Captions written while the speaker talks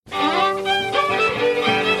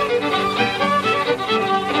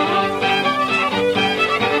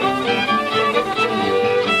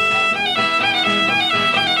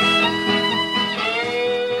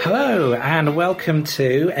welcome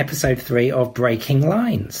to episode 3 of Breaking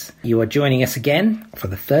Lines. You are joining us again for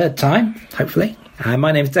the third time, hopefully.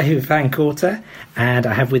 My name is David Van Courter, and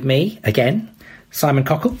I have with me, again, Simon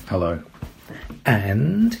Cockle. Hello.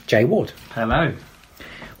 And Jay Ward. Hello.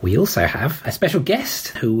 We also have a special guest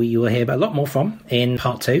who you will hear a lot more from in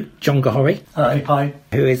part 2, John Gohori. Hi.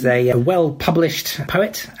 Who is a well-published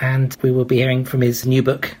poet, and we will be hearing from his new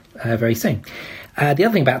book very soon. The other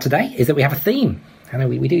thing about today is that we have a theme. I know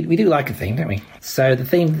we do like a theme, don't we? So the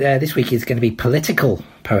theme this week is going to be political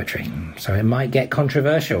poetry. So it might get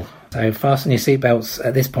controversial. So fasten your seatbelts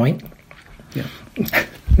at this point. Yeah.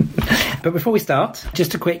 But before we start,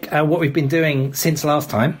 just a quick what we've been doing since last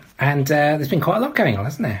time. And there's been quite a lot going on,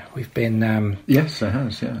 hasn't there? We've been... Yes, there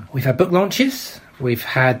has, yeah. We've had book launches. We've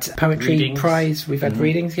had poetry readings. prize. We've had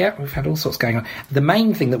readings. Yeah, we've had all sorts going on. The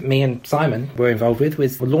main thing that me and Simon were involved with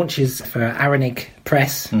was launches for Aranig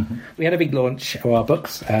Press. Mm-hmm. We had a big launch for our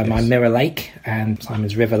books, my Mirror Lake and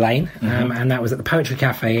Simon's River Lane, and that was at the Poetry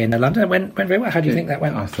Cafe in London. It went very well. How do you think that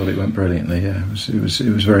went? I thought it went brilliantly. Yeah, it was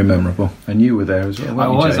very memorable. And you were there as well. I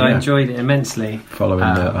was. Jay? I Yeah. enjoyed it immensely. Following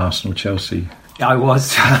the Arsenal-Chelsea. I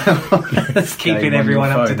was keeping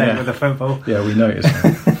everyone up to date with the football. Yeah, we noticed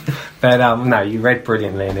that. But no, you read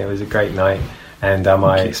brilliantly, and it was a great night. And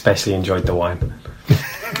I especially enjoyed the wine.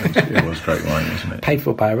 It was great wine, wasn't it? Paid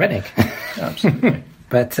for by Aranig. Absolutely.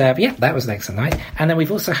 But yeah, that was an excellent night. And then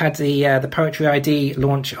we've also had the Poetry ID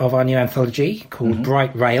launch of our new anthology called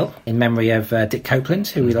Bright Rail, in memory of Dick Copeland,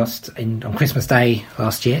 who we lost on Christmas Day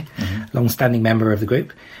last year, long-standing member of the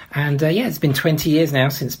group. And yeah, it's been 20 years now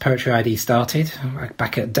since Poetry ID started,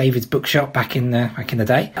 back at David's bookshop back in the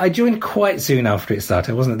day. I joined quite soon after it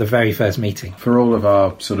started. I wasn't at the very first meeting. For all of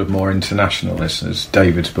our sort of more international listeners,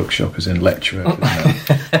 David's bookshop is in Letchworth,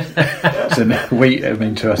 isn't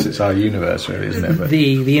it? To us, it's our universe, really, isn't it? But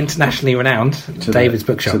the internationally renowned David's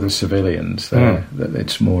bookshop. To the civilians,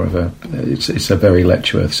 it's more of it's a very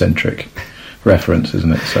Letchworth-centric reference,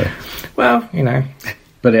 isn't it? So, well, you know.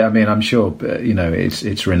 But I'm sure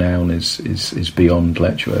its renown is beyond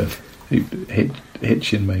Letchworth.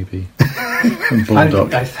 Hitchin maybe, and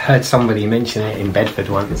Baldock. I've heard somebody mention it in Bedford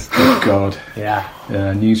once. Oh God, yeah.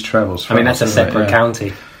 News travels. I mean, that's a separate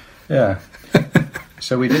county. Yeah.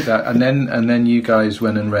 So we did that, and then you guys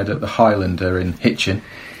went and read at the Highlander in Hitchin.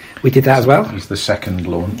 We did that as well. It was the second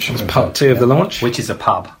launch. It was part 2 of the launch, which is a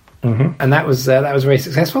pub. And that was very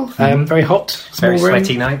successful. Very hot, small very room,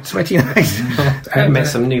 sweaty night. Sweaty night. We met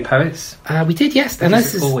some new poets. We did, yes, and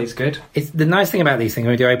this is always good. It's the nice thing about these things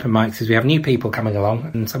when we do open mics is we have new people coming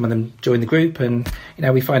along, and some of them join the group, and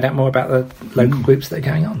we find out more about the local groups that are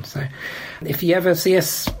going on. So, if you ever see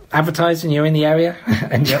us advertised and you're in the area,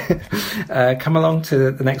 and come along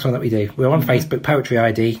to the next one that we do. We're on Facebook, Poetry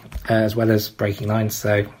ID, as well as Breaking Lines.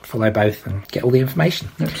 So follow both and get all the information.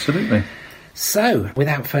 Absolutely. So,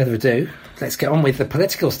 without further ado, let's get on with the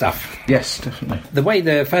political stuff. Yes, definitely. The way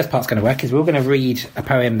the first part's going to work is we're going to read a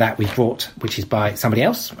poem that we've brought, which is by somebody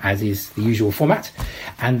else, as is the usual format.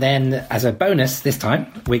 And then, as a bonus this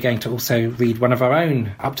time, we're going to also read one of our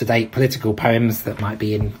own up-to-date political poems that might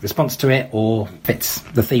be in response to it or fits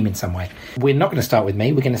the theme in some way. We're not going to start with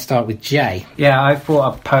me, we're going to start with Jay. Yeah, I've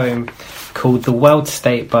brought a poem called The World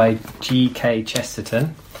State by G.K.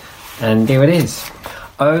 Chesterton. And here it is.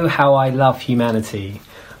 Oh, how I love humanity,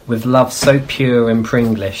 with love so pure and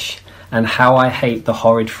Pringlish, and how I hate the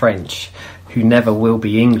horrid French, who never will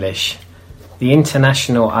be English. The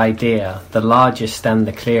international idea, the largest and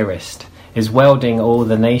the clearest, is welding all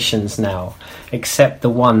the nations now, except the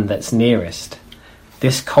one that's nearest.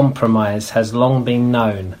 This compromise has long been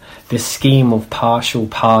known, this scheme of partial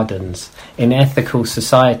pardons, in ethical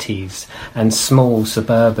societies and small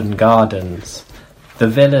suburban gardens. The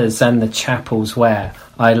villas and the chapels where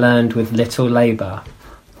I learned with little labour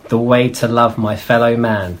the way to love my fellow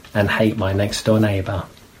man and hate my next door neighbour.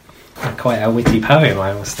 Quite a witty poem,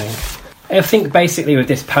 I always think. I think basically with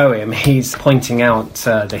this poem, he's pointing out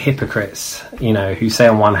the hypocrites, who say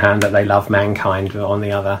on one hand that they love mankind, but on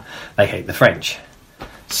the other, they hate the French.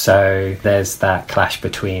 So there's that clash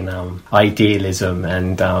between idealism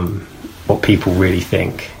and what people really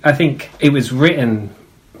think. I think it was written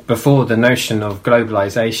before the notion of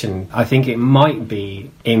globalisation. I think it might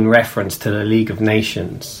be in reference to the League of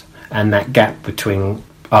Nations and that gap between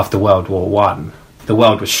after World War One. The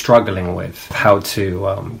world was struggling with how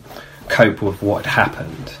to cope with what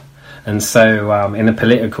happened. And so in a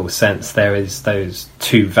political sense, there is those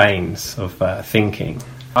two veins of thinking.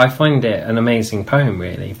 I find it an amazing poem,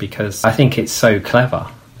 really, because I think it's so clever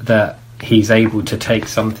that he's able to take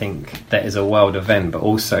something that is a world event but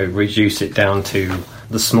also reduce it down to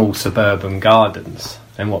the small suburban gardens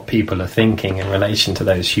and what people are thinking in relation to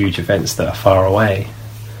those huge events that are far away.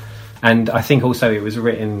 And I think also it was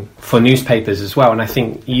written for newspapers as well, and I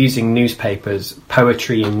think using newspapers,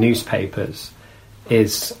 poetry in newspapers,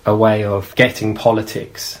 is a way of getting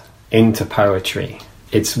politics into poetry.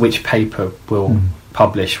 It's which paper will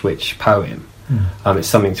publish which poem. It's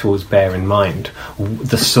something to always bear in mind,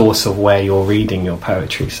 the source of where you're reading your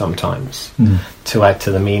poetry sometimes, to add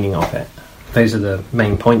to the meaning of it. Those are the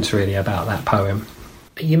main points really about that poem.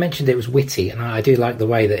 You mentioned it was witty, and I do like the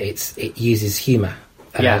way that it uses humour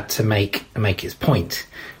to make its point.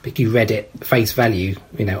 But you read it face value,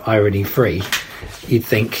 irony free, you'd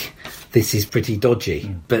think this is pretty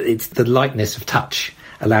dodgy. But it's the lightness of touch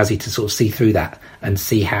allows you to sort of see through that and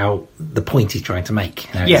see how the point he's trying to make.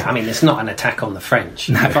 It's not an attack on the French.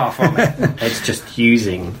 No. Far from it. It's just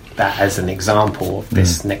using that as an example of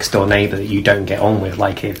this next door neighbour that you don't get on with,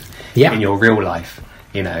 like in your real life,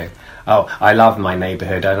 I love my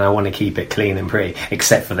neighbourhood and I want to keep it clean and pretty,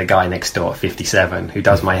 except for the guy next door at 57 who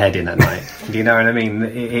does my head in at night. Do you know what I mean?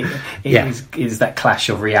 It is that clash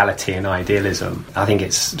of reality and idealism. I think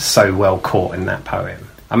it's so well caught in that poem.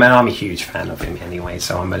 I mean, I'm a huge fan of him anyway,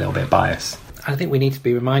 so I'm a little bit biased. I think we need to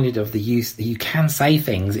be reminded of the use that you can say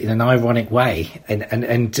things in an ironic way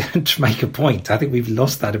and to make a point. I think we've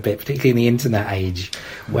lost that a bit, particularly in the internet age,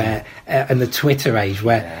 where and the Twitter age,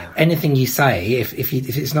 where anything you say, if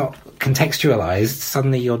it's not contextualised,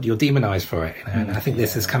 suddenly you're demonised for it. And I think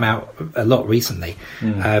this has come out a lot recently.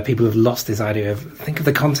 People have lost this idea of think of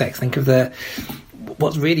the context, think of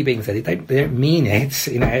what's really being said. They don't mean it.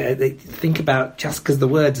 They think about just because the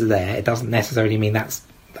words are there, it doesn't necessarily mean that's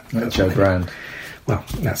Joe Brand. Well,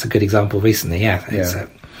 that's a good example recently.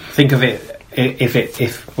 Think of it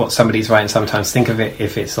if what somebody's writing. Sometimes think of it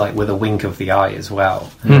if it's like with a wink of the eye as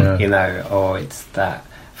well. Or it's that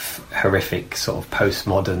horrific sort of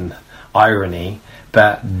postmodern irony.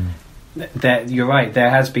 But you're right. There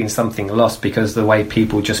has been something lost because the way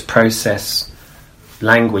people just process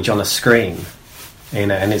language on a screen.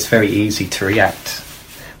 And it's very easy to react.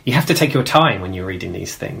 You have to take your time when you're reading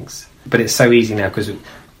these things. But it's so easy now because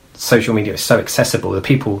social media is so accessible that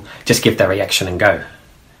people just give their reaction and go.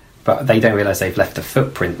 But they don't realise they've left a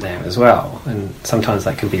footprint there as well. And sometimes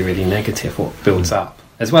that can be really negative, what builds up,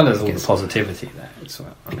 as well as all the positivity there as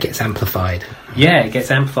well. It gets amplified. Yeah, it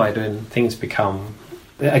gets amplified when things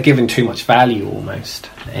are given too much value almost.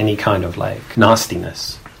 Any kind of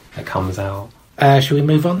nastiness that comes out. Shall we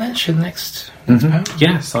move on then? Should the next poem?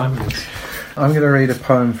 Yeah, Simon. I'm going to read a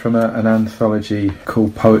poem from an anthology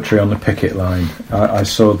called Poetry on the Picket Line. I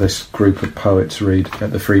saw this group of poets read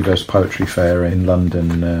at the Free Verse Poetry Fair in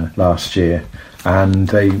London last year, and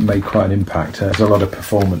they made quite an impact. There's a lot of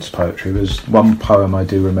performance poetry. There's one poem I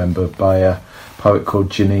do remember by a poet called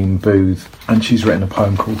Janine Booth, and she's written a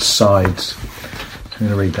poem called Sides. I'm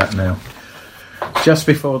going to read that now. Just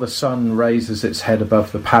before the sun raises its head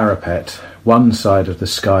above the parapet, one side of the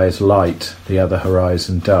sky is light, the other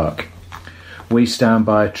horizon dark. We stand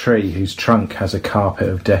by a tree whose trunk has a carpet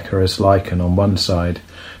of decorous lichen on one side,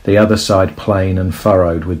 the other side plain and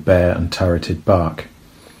furrowed with bare and turreted bark.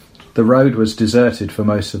 The road was deserted for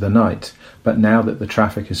most of the night, but now that the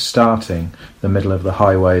traffic is starting, the middle of the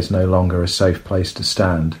highway is no longer a safe place to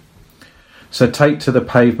stand. So take to the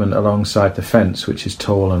pavement alongside the fence, which is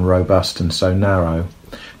tall and robust and so narrow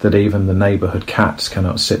that even the neighbourhood cats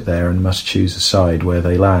cannot sit there and must choose a side where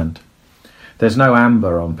they land. There's no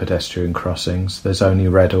amber on pedestrian crossings, there's only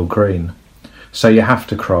red or green. So you have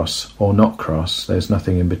to cross or not cross, there's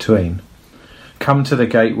nothing in between. Come to the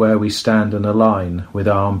gate where we stand in a line with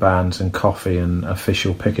armbands and coffee and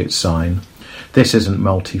official picket sign. This isn't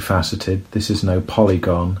multifaceted, this is no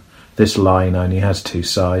polygon. This line only has two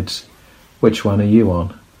sides. Which one are you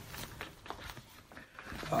on?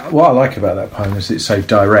 What I like about that poem is it's so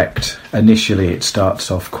direct. Initially it starts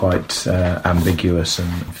off quite ambiguous and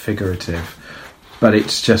figurative, but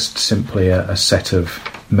it's just simply a set of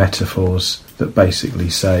metaphors that basically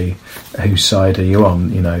say whose side are you on,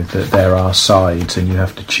 that there are sides and you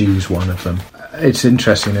have to choose one of them. It's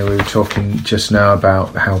interesting that we were talking just now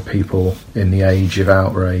about how people in the age of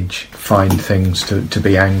outrage find things to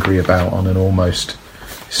be angry about on an almost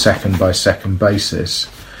second by second basis,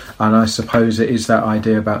 and I suppose it is that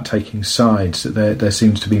idea about taking sides, that there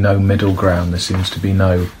seems to be no middle ground, there seems to be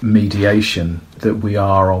no mediation, that we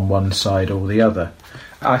are on one side or the other.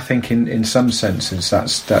 I think in some senses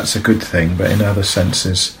that's a good thing, but in other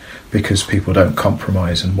senses, because people don't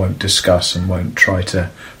compromise and won't discuss and won't try to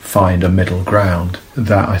find a middle ground,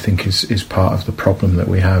 that I think is part of the problem that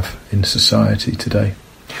we have in society today.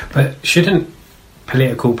 But shouldn't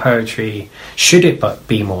political poetry, should it but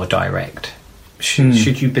be more direct?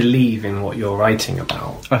 Should you believe in what you're writing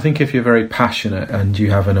about? I think if you're very passionate and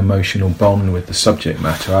you have an emotional bond with the subject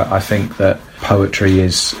matter, I think that poetry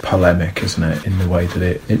is polemic, isn't it, in the way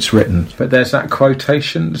that it's written. But there's that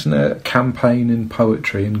quotation, isn't it? Campaign in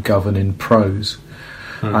poetry and govern in prose.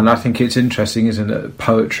 And I think it's interesting, isn't it?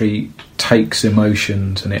 Poetry takes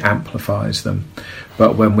emotions and it amplifies them.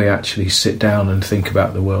 But when we actually sit down and think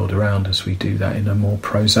about the world around us, we do that in a more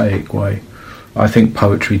prosaic way. I think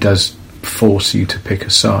poetry does force you to pick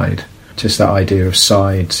a side. Just that idea of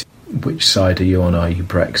sides. Which side are you on? Are you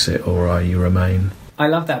Brexit or are you Remain? I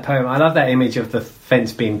love that poem. I love that image of the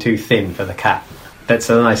fence being too thin for the cat. That's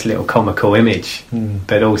a nice little comical image,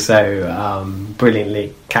 but also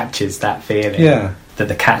brilliantly captures that feeling that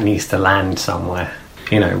the cat needs to land somewhere.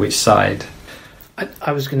 You know, which side.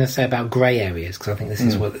 I was going to say about grey areas, because I think this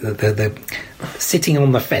is what the sitting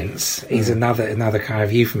on the fence is another kind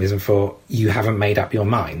of euphemism for you haven't made up your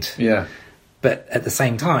mind. Yeah. But at the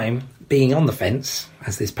same time, being on the fence,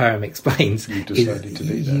 as this poem explains, you decided to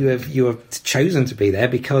be there. You have chosen to be there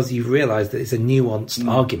because you've realised that it's a nuanced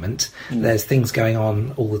argument. There's things going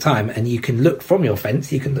on all the time, and you can look from your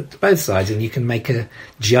fence. You can look to both sides, and you can make a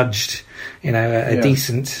judged, a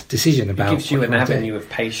decent decision about. It gives you an avenue of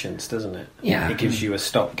patience, doesn't it? Yeah, it gives you a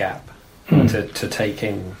stopgap to take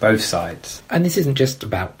in both sides. And this isn't just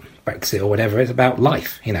about Brexit or whatever. It's about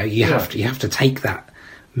life. You have to take that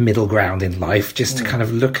middle ground in life just to kind of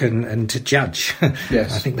look and to judge.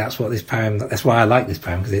 Yes. I think that's what this poem, that's why I like this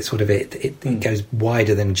poem, because it's sort of it goes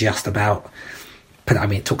wider than just about, but I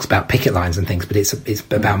mean it talks about picket lines and things, but it's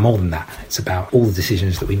about more than that. It's about all the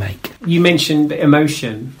decisions that we make. You mentioned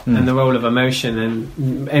emotion and the role of emotion,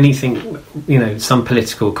 and anything, some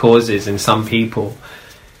political causes and some people,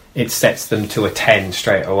 it sets them to attend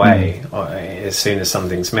straight away as soon as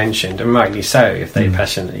something's mentioned, and rightly so if they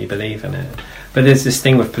passionately believe in it. But there's this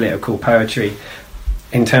thing with political poetry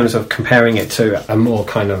in terms of comparing it to a more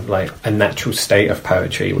kind of like a natural state of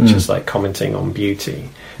poetry, which is like commenting on beauty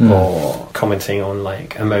or commenting on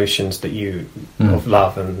like emotions that you of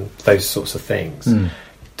love and those sorts of things.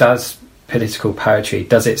 Does political poetry,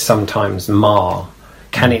 does it sometimes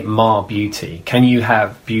can it mar beauty? Can you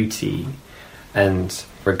have beauty and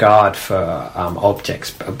regard for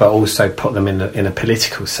objects but also put them in a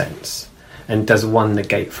political sense? And does one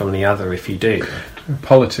negate from the other if you do?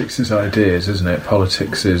 Politics is ideas, isn't it?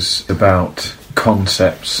 Politics is about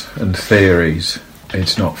concepts and theories.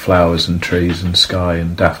 It's not flowers and trees and sky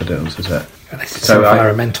and daffodils, is it? Unless it's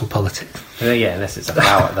environmental politics. Yeah, unless it's the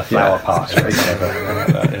flower part.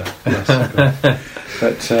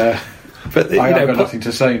 But I've got nothing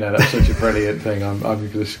to say now. That's such a brilliant thing.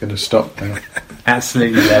 I'm just going to stop now.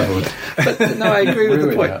 Absolutely levelled. But no, I agree with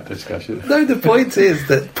the point. That discussion. No, the point is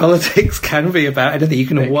that politics can be about anything. You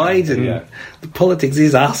can widen. The politics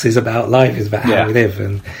is us. Is about life. Is about how we live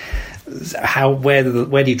and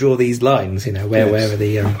where do you draw these lines? Where are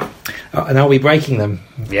the and are we breaking them?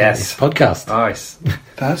 Yes. This podcast. Nice.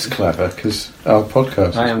 That's clever because our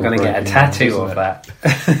podcast. I am going to get a tattoo of that.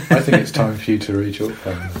 I think it's time for you to read your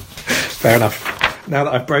poem. Fair enough. Now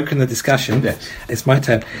that I've broken the discussion, it's my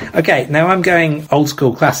turn. Okay, now I'm going old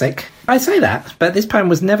school classic. I say that, but this poem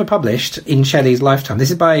was never published in Shelley's lifetime.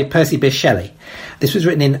 This is by Percy Bysshe Shelley. This was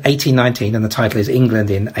written in 1819, and the title is England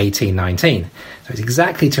in 1819. So it's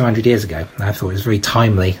exactly 200 years ago. And I thought it was very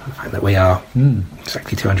timely, the fact that we are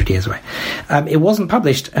exactly 200 years away. It wasn't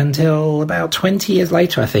published until about 20 years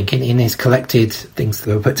later, I think, in his collected things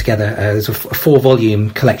that were put together. There's a 4-volume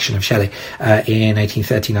collection of Shelley in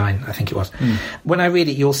 1839, I think it was. When I read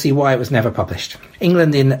it, you'll see why it was never published.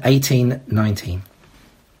 England in 1819.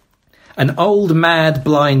 An old, mad,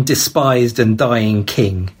 blind, despised and dying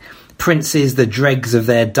king, princes the dregs of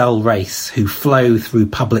their dull race, who flow through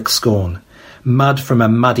public scorn, mud from a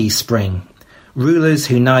muddy spring, rulers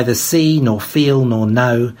who neither see nor feel nor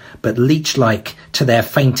know, but leech-like to their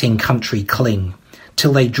fainting country cling,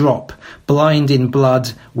 till they drop, blind in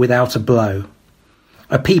blood, without a blow.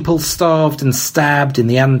 A people starved and stabbed in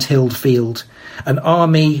the untilled field, an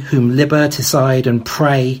army whom liberticide and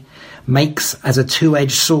prey makes as a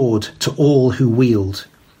two-edged sword to all who wield,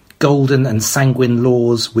 golden and sanguine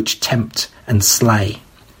laws which tempt and slay.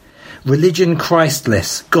 Religion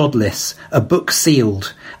Christless, godless, a book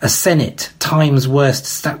sealed, a senate time's worst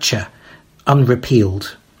stature,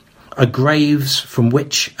 unrepealed, a graves from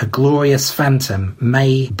which a glorious phantom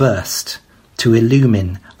may burst to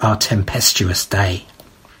illumine our tempestuous day.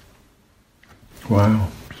 Wow.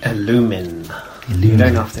 Illumine. You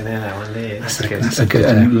don't often hear that one, do you? That's a good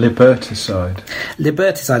And liberticide.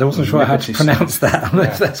 Liberticide. I wasn't sure how to pronounce that.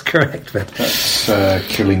 If that's correct, but that's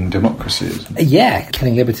killing democracy, isn't it? Yeah,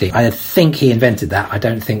 killing liberty. I think he invented that. I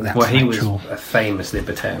don't think that's he actual. was a famous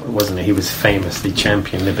libertarian, wasn't he? He was famously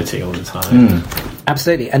championed liberty all the time.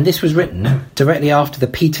 Absolutely, and this was written directly after the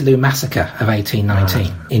Peterloo Massacre of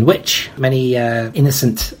 1819, in which many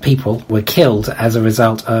innocent people were killed as a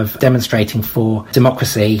result of demonstrating for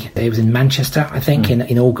democracy. It was in Manchester, I think,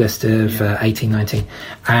 in August of 1819,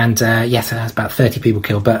 and yes, that's about 30 people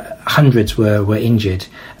killed, but hundreds were injured,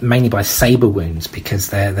 mainly by sabre wounds because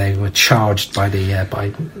they were charged by the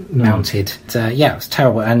mounted. It was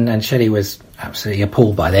terrible, and Shelley was absolutely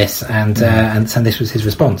appalled by this, and so this was his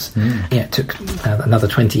response. It took another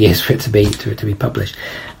 20 years for it to be published.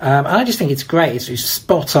 And I just think it's great. It's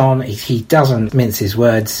spot on. He doesn't mince his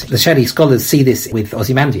words. The Shelley scholars see this with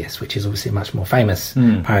Ozymandias, which is obviously a much more famous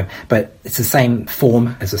poem, but it's the same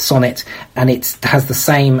form as a sonnet, and it has the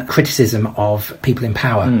same criticism of people in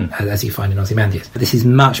power as you find in Ozymandias. But this is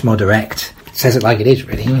much more direct. Says it like it is,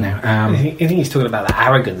 really. I think he's talking about the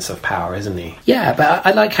arrogance of power, isn't he? Yeah, but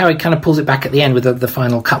I like how he kind of pulls it back at the end with the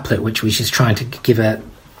final couplet, which was just trying to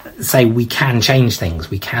say we can change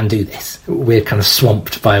things, we can do this. We're kind of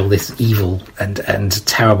swamped by all this evil and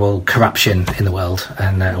terrible corruption in the world,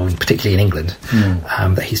 and or particularly in England,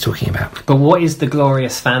 that he's talking about. But what is the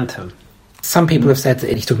glorious phantom? Some people have said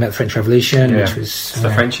that he's talking about the French Revolution, which was... It's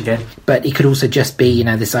the French again. But it could also just be,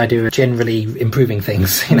 this idea of generally improving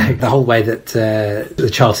things, the whole way that the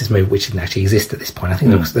Chartist movement, which didn't actually exist at this point, I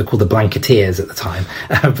think they're called the Blanketeers at the time,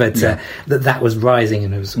 but that was rising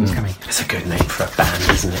and it was coming. It's a good name for a band,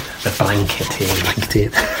 isn't it? The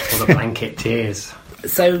Blanketeers. Or the Blanketeers.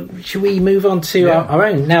 So, should we move on to our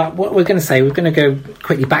own? Now, what we're going to say, we're going to go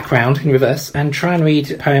quickly back round in reverse and try and read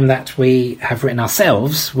a poem that we have written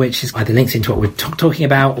ourselves, which is either links into what we're talking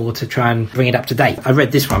about or to try and bring it up to date. I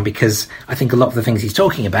read this one because I think a lot of the things he's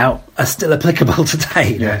talking about are still applicable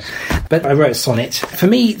today. Yes. But I wrote a sonnet. For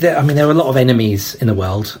me, there are a lot of enemies in the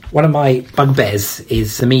world. One of my bugbears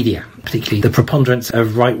is the media, particularly the preponderance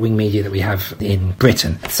of right-wing media that we have in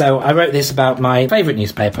Britain. So I wrote this about my favourite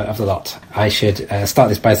newspaper of the lot. I should start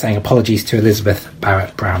this by saying apologies to Elizabeth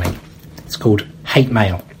Barrett Browning. It's called Hate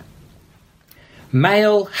Mail.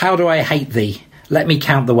 Mail, how do I hate thee? Let me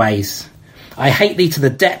count the ways. I hate thee to the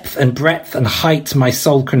depth and breadth and height my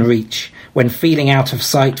soul can reach, when feeling out of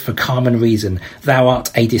sight for calm and reason, thou art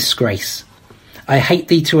a disgrace. I hate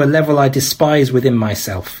thee to a level I despise within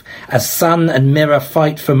myself. As sun and mirror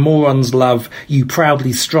fight for moron's love, you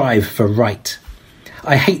proudly strive for right.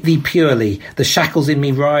 I hate thee purely, the shackles in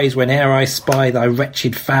me rise whene'er I spy thy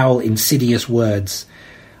wretched foul insidious words.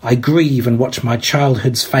 I grieve and watch my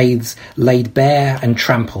childhood's faiths laid bare and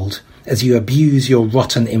trampled, as you abuse your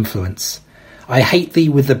rotten influence. I hate thee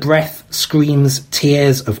with the breath, screams,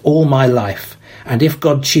 tears of all my life, and if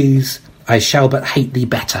God choose, I shall but hate thee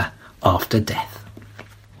better after death.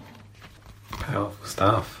 Powerful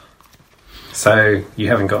stuff. So, you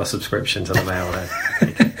haven't got a subscription to the Mail then?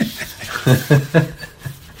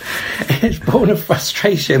 It's born of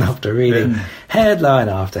frustration after reading headline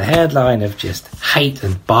after headline of just hate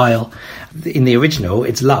and bile. In the original,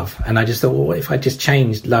 it's love. And I just thought, well, what if I just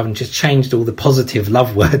changed love and just changed all the positive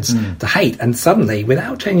love words to hate? And suddenly,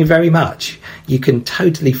 without changing very much, you can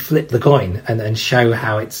totally flip the coin and show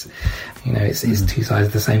how it's two sides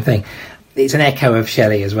of the same thing. It's an echo of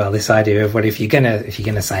Shelley as well, this idea of, well, if you're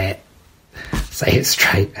gonna say it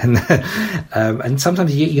straight, and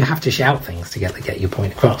sometimes you have to shout things to get your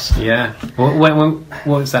point across. Yeah. What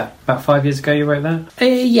was that? About 5 years ago you wrote that?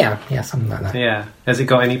 Yeah, something like that. Yeah. Has it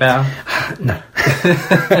got any better? No.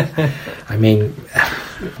 I mean,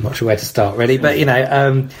 I'm not sure where to start really, but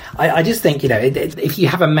I just think if you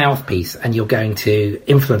have a mouthpiece and you're going to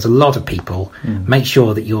influence a lot of people, make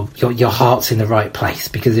sure that your heart's in the right place,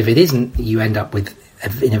 because if it isn't, you end up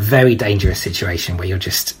in a very dangerous situation where you're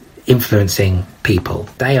just influencing people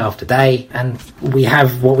day after day, and we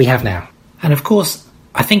have what we have now. And of course,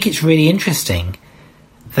 I think it's really interesting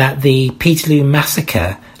that the Peterloo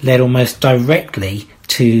Massacre led almost directly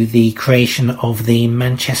to the creation of the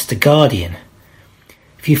Manchester Guardian.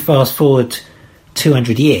 If you fast forward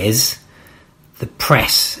 200 years, the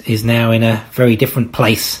press is now in a very different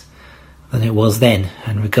place than it was then,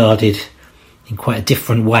 and regarded in quite a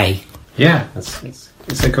different way. Yeah, it's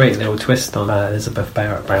a great little twist on Elizabeth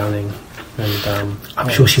Barrett Browning, and I'm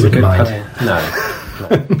sure she wouldn't mind. No,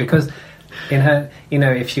 because in her,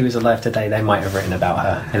 if she was alive today, they might have written about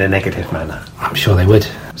her in a negative manner. I'm sure they would.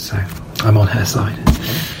 So I'm on her side.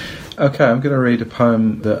 Okay, I'm going to read a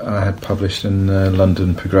poem that I had published in the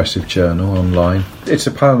London Progressive Journal online. It's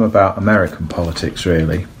a poem about American politics,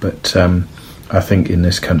 really, but I think in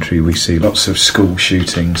this country we see lots of school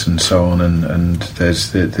shootings and so on, and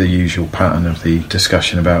there's the usual pattern of the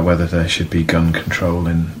discussion about whether there should be gun control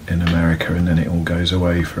in America, and then it all goes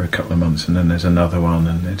away for a couple of months, and then there's another one,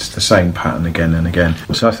 and it's the same pattern again and again.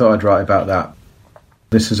 So I thought I'd write about that.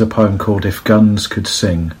 This is a poem called If Guns Could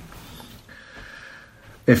Sing.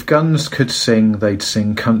 If guns could sing, they'd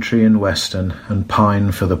sing country and western, and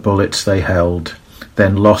pine for the bullets they held.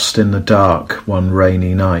 Then lost in the dark one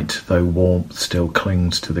rainy night, though warmth still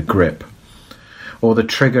clings to the grip. Or the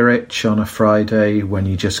trigger itch on a Friday when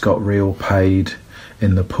you just got real paid,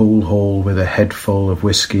 in the pool hall with a head full of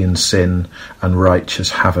whiskey and sin, and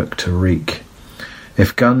righteous havoc to wreak.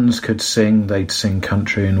 If guns could sing, they'd sing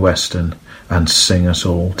country and western, and sing us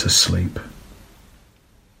all to sleep.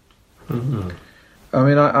 Mm-hmm. I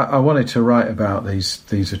mean, I wanted to write about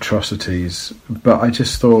these atrocities, but I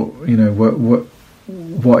just thought, you know,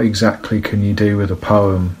 what exactly can you do with a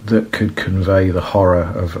poem that could convey the horror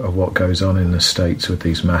of what goes on in the States with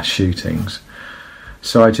these mass shootings?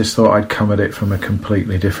 So I just thought I'd come at it from a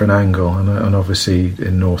completely different angle, and obviously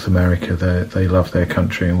in North America they love their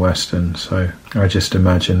country and western, so I just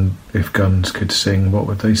imagined if guns could sing, what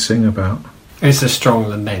would they sing about? It's a strong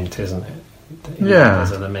lament, isn't it? Yeah.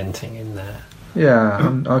 There's a lamenting in there. Yeah,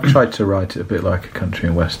 and I tried to write it a bit like a country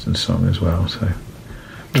and western song as well, so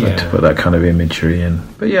tried to put that kind of imagery in.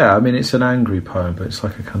 But yeah, I mean, it's an angry poem, but it's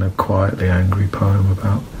like a kind of quietly angry poem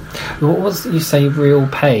about... What was, you say, real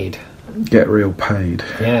paid? Get real paid.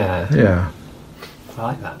 Yeah. Yeah. I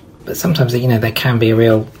like that. But sometimes, you know, there can be a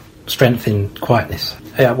real strength in quietness.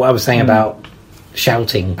 What I was saying about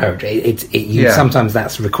shouting poetry, sometimes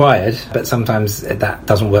that's required, but sometimes that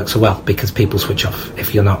doesn't work so well because people switch off.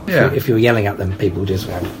 If you're not, if you're yelling at them, people just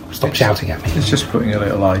stop shouting at me. It's just putting a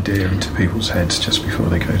little idea into people's heads just before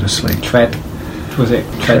they go to sleep. Tread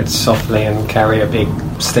softly and carry a big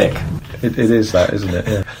stick. It is that, isn't it?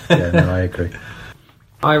 Yeah. Yeah, no, I agree.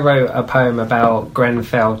 I wrote a poem about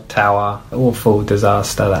Grenfell Tower, awful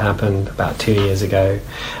disaster that happened about 2 years ago.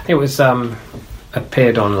 It was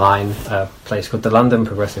appeared online, a place called the London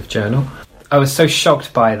Progressive Journal. I was so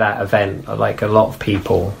shocked by that event, like a lot of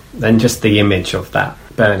people, and just the image of that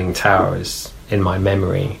burning tower is in my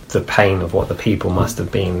memory, the pain of what the people must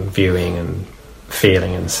have been viewing and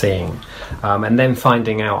feeling and seeing. And then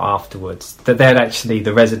finding out afterwards that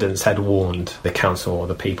the residents had warned the council or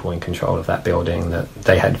the people in control of that building that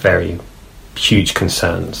they had very huge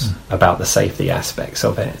concerns about the safety aspects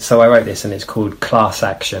of it. So I wrote this, and it's called Class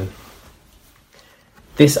Action.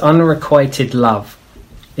 This unrequited love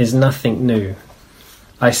is nothing new.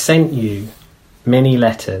 I sent you many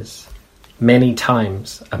letters, many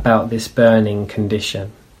times, about this burning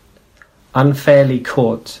condition. Unfairly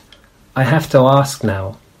caught, I have to ask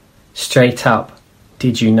now, straight up,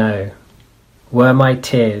 did you know? Were my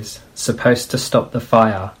tears supposed to stop the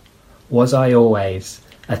fire? Was I always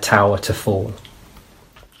a tower to fall?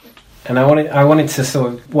 And I wanted to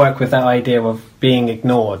sort of work with that idea of being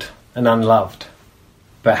ignored and unloved,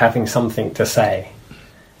 but having something to say.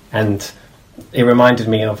 And it reminded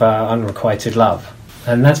me of unrequited love.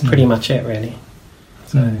 And that's pretty much it, really.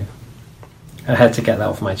 So I had to get that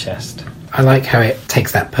off my chest. I like how it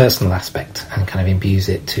takes that personal aspect and kind of imbues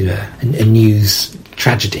it to a news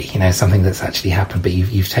tragedy, you know, something that's actually happened, but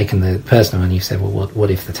you've taken the personal and you've said, well,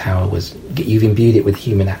 what if the tower was... You've imbued it with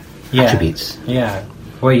human attributes. Yeah.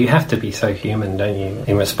 Well, you have to be so human, don't you,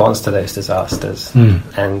 in response to those disasters,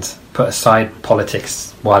 and put aside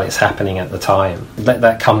politics while it's happening at the time. Let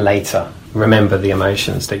that come later. Remember the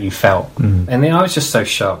emotions that you felt. And I was just so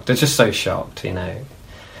shocked. They're just so shocked, you know,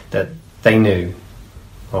 that they knew,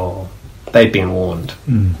 or they'd been warned,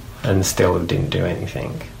 and still didn't do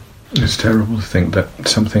anything. It's terrible to think that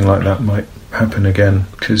something like that might happen again,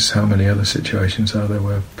 because how many other situations are there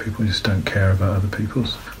where people just don't care about other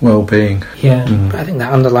people's well-being? Yeah, but I think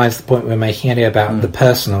that underlines the point we were making earlier about the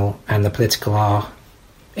personal and the political are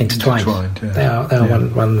intertwined. Yeah. They are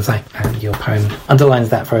one and the same, and your poem underlines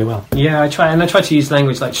that very well. Yeah, I try to use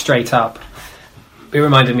language like straight up. It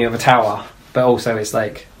reminded me of a tower, but also it's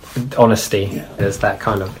like honesty. Yeah. There's that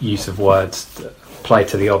kind of use of words that apply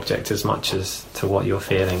to the object as much as to what you're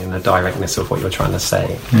feeling and the directness of what you're trying to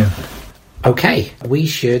say. Yeah. Okay, we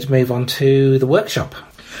should move on to the workshop.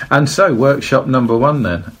 And so, workshop number 1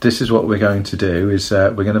 then. This is what we're going to do, is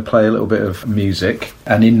we're going to play a little bit of music,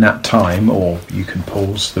 and in that time, or you can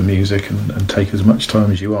pause the music and take as much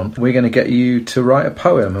time as you want, we're going to get you to write a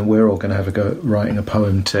poem, and we're all going to have a go at writing a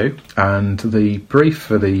poem too. And the brief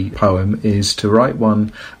for the poem is to write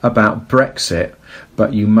one about Brexit,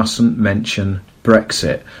 but you mustn't mention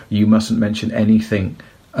Brexit. You mustn't mention anything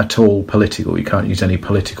at all political. You can't use any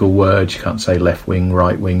political words. You can't say left wing,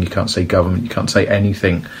 right wing. You can't say government. You can't say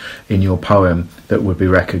anything in your poem that would be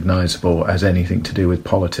recognisable as anything to do with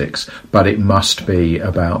politics, but it must be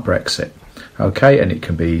about Brexit. Okay, and it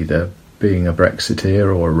can be either being a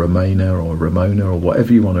Brexiteer or a Remainer or Ramona or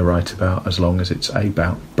whatever you want to write about, as long as it's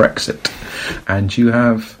about Brexit. And you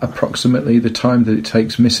have approximately the time that it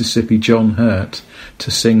takes Mississippi John Hurt to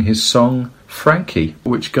sing his song Frankie,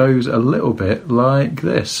 which goes a little bit like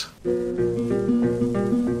this.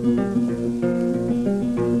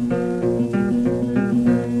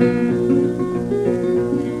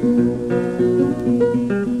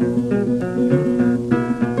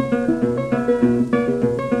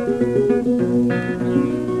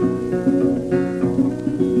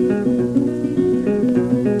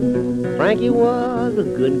 Frankie was a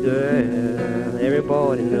good girl,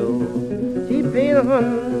 everybody knows. She paid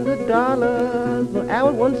 $100 for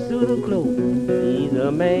our one suit of clothes. He's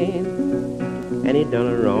a man, and he done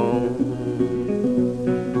her wrong.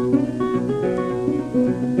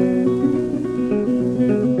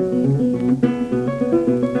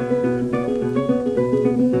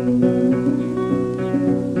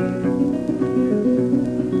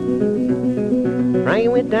 Frankie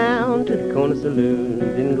went down to the corner saloon,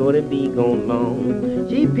 didn't go to be gone long.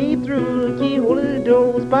 She peeped through the keyhole of the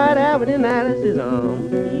door, spied Albert in Alice's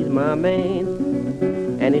arms. He's my man,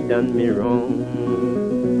 and he done me wrong.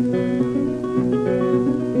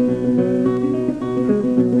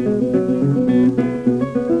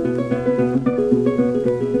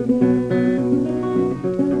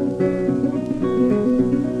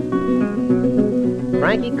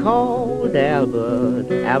 Frankie called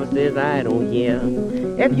Albert. Albert says, I don't hear.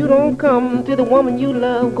 If you don't come to the woman you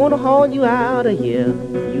love, gonna haul you out of here.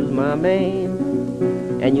 You's my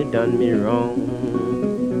man, and you done me wrong.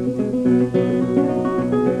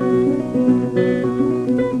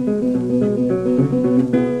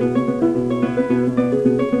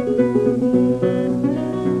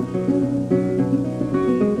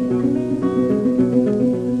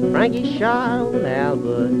 Frankie shot old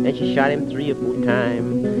Albert, and she shot him 3 or 4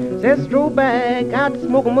 times. Says, stroll back out to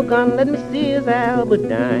smoke him a gun, let me see his Albert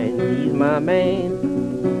dying. He's my man,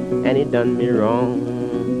 and he done me wrong.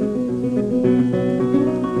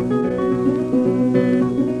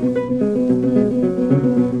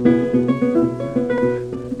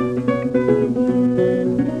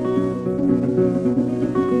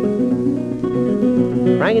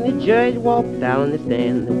 Frank and the judge walked out on the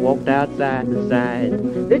stand, they walked outside the side.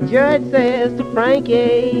 The judge says to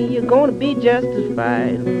Frankie, you're gonna be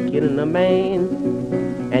justified for killing a man,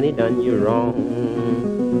 and he done you wrong.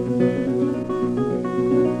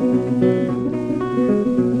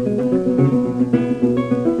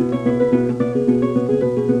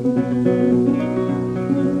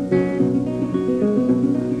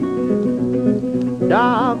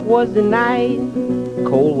 Dark was the night,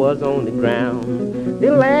 cold was on the ground. The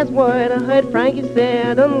last word I heard Frankie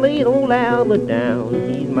said, done laid old Albert down.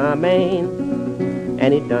 He's my man,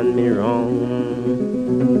 and he done me wrong.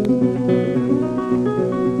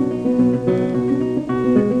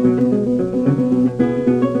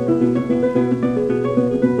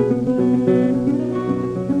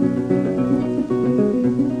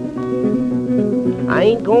 I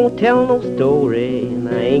ain't gonna tell no story, and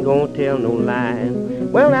I ain't gonna tell no lie.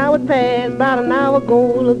 Well, I was past about an hour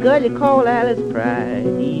ago, the girl you call Alice Pride.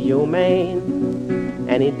 He's your man,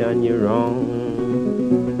 and he done you wrong.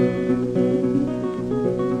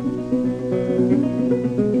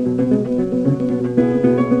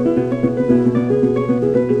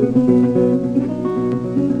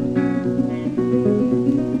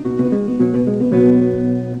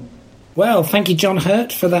 Well, thank you, John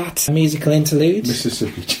Hurt, for that musical interlude.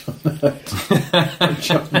 Mississippi John Hurt.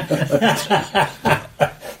 John Hurt.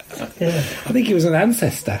 I think he was an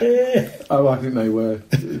ancestor. Oh, I think they were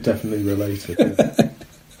definitely related. Yeah.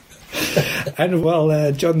 And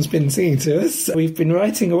while John's been singing to us, we've been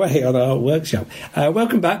writing away on our workshop.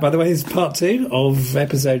 Welcome back, by the way. This is part 2 of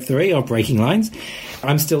episode 3 of Breaking Lines.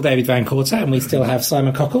 I'm still David Van Courter, and we still have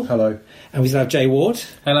Simon Cockle. Hello. And we still have Jay Ward.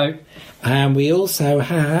 Hello. And we also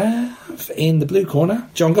have month, in the blue corner,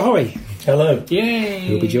 John Gahory. Hello. Yay!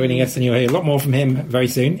 He'll be joining us, and you'll hear a lot more from him very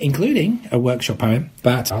soon, including a workshop poem.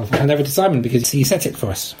 But I'll hand over to Simon because he set it for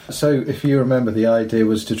us. So, if you remember, the idea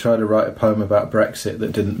was to try to write a poem about Brexit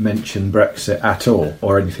that didn't mention Brexit at all,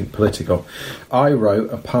 or anything political. I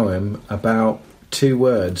wrote a poem about two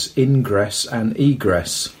words, ingress and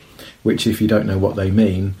egress, which, if you don't know what they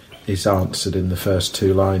mean, is answered in the first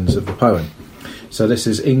two lines of the poem. So this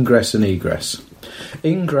is ingress and egress.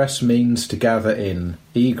 Ingress means to gather in,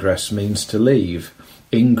 egress means to leave.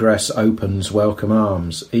 Ingress opens welcome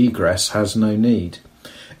arms, egress has no need.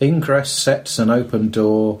 Ingress sets an open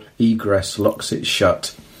door, egress locks it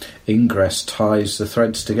shut. Ingress ties the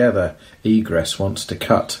threads together, egress wants to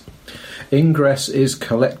cut. Ingress is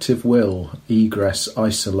collective will, egress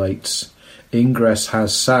isolates. Ingress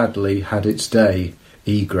has sadly had its day,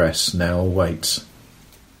 egress now awaits.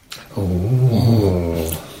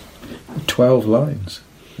 Oh, 12 lines.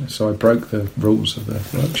 So I broke the rules of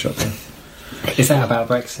the workshop there. Is that about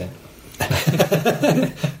Brexit?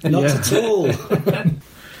 Not at all.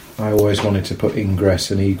 I always wanted to put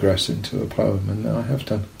ingress and egress into a poem, and I have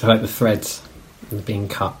done. I like the threads being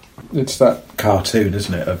cut. It's that cartoon,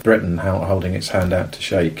 isn't it, of Britain holding its hand out to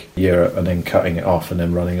shake Europe and then cutting it off and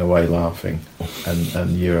then running away laughing.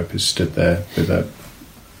 And Europe is stood there with a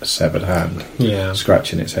severed hand,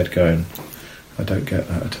 scratching its head going, I don't get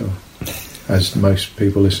that at all. As most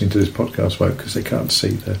people listening to this podcast won't, because they can't see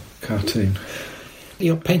the cartoon.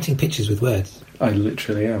 You're painting pictures with words. I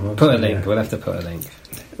literally am. Put a link. We'll have to put a link.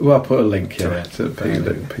 Well, I'll put a link here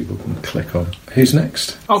that people can click on. Who's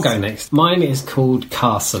next? I'll go next. Mine is called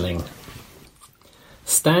Castling.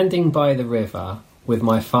 Standing by the river with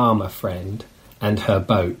my farmer friend and her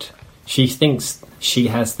boat, she thinks she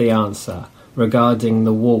has the answer regarding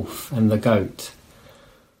the wolf and the goat.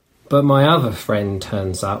 But my other friend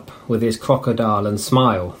turns up with his crocodile and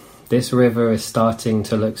smile. This river is starting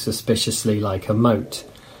to look suspiciously like a moat.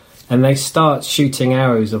 And they start shooting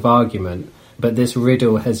arrows of argument, but this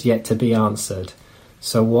riddle has yet to be answered.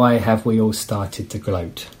 So why have we all started to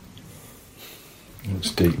gloat?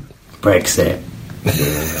 It's deep. Brexit.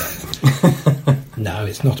 No,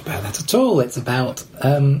 it's not about that at all. It's about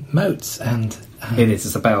moats and... It is.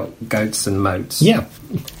 It's about goats and moats. Yeah.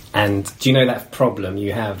 And do you know that problem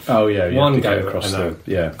you have? Oh, yeah. You one have to goat go across and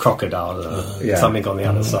the crocodile or something on the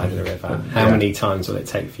other side of the river. How many times will it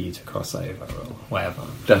take for you to cross over or whatever?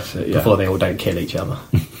 That's it, Before they all don't kill each other.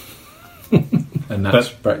 And that's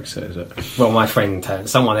Brexit, is it? Well, my friend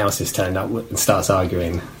someone else has turned up and starts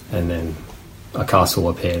arguing, and then a castle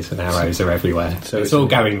appears and arrows are everywhere. So it's all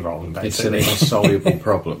going wrong, basically. It's an insoluble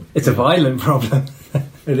problem. It's a violent problem.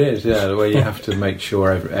 It is, yeah, where you have to make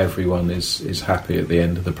sure everyone is happy at the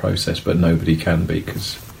end of the process, but nobody can be,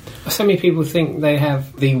 because... So many people think they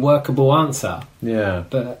have the workable answer. Yeah.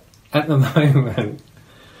 But at the moment...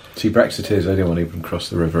 See, Brexiteers, they don't want to even cross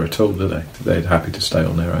the river at all, do they? They're happy to stay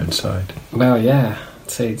on their own side. Well, yeah.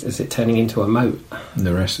 So is it turning into a moat? And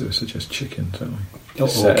the rest of us are just chickens, aren't we?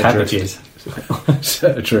 Or cabbages.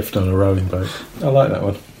 Set adrift on a rowing boat. I like that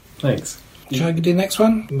one. Thanks. Shall I do the next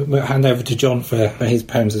one? We'll hand over to John for his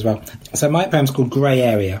poems as well. So my poem's called Grey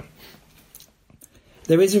Area.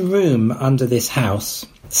 There is a room under this house,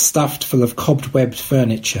 stuffed full of cobwebbed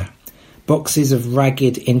furniture, boxes of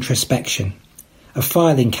ragged introspection, a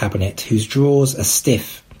filing cabinet whose drawers are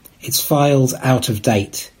stiff, its files out of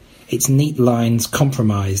date, its neat lines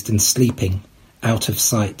compromised and sleeping, out of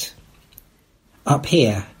sight. Up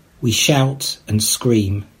here, we shout and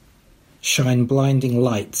scream, shine blinding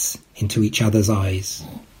lights into each other's eyes.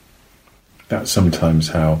 That's sometimes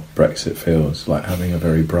how Brexit feels, like having a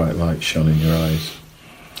very bright light shone in your eyes.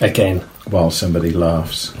 Again. While somebody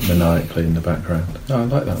laughs maniacally in the background. Oh, I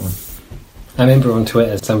like that one. I remember on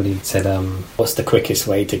Twitter somebody said, what's the quickest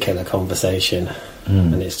way to kill a conversation?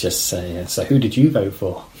 And it's just saying, so who did you vote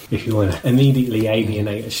for? If you want to immediately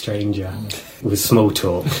alienate a stranger with small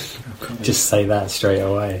talk, just say that straight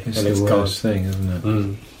away. It's the worst thing, isn't it?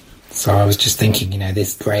 Mm. So I was just thinking,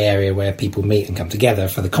 this grey area where people meet and come together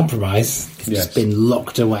for the compromise, it's just been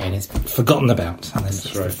locked away and it's forgotten about. And that's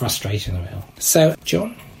the frustration of it all. So,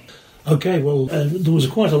 John? Okay, well, there was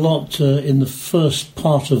quite a lot in the first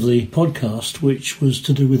part of the podcast, which was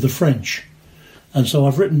to do with the French. And so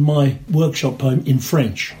I've written my workshop poem in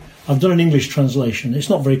French. I've done an English translation. It's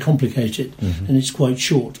not very complicated, and it's quite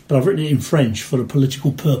short, but I've written it in French for a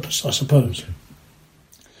political purpose, I suppose.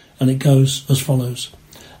 And it goes as follows.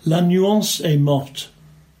 La nuance est morte.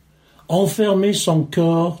 Enfermez son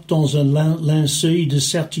corps dans un linceul de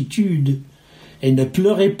certitude, et ne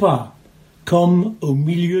pleurez pas, comme au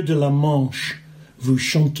milieu de la Manche, vous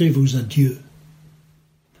chantez vos adieux.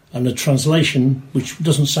 And the translation, which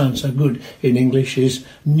doesn't sound so good in English, is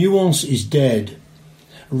 "Nuance is dead.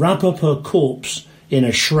 Wrap up her corpse in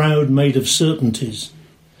a shroud made of certainties,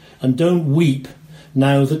 and don't weep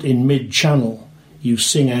now that in mid-channel you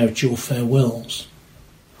sing out your farewells."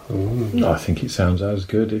 I think it sounds as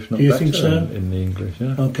good, if not Do you better, think so? in the English.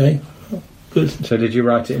 Yeah. Okay, good. So did you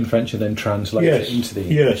write it in French and then translate Yes, it into the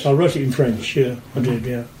English? yes, I wrote it in French. Yeah, I did.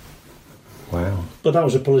 Yeah, Wow. but that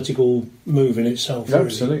was a political move in itself. really.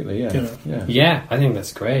 Absolutely, yeah. You know. Yeah. Yeah, I think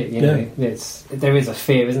that's great. You know, there is a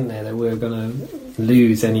fear, isn't there, that we're going to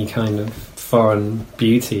lose any kind of foreign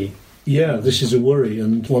beauty. Yeah, this is a worry,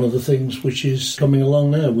 and one of the things which is coming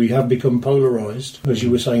along now. We have become polarised, as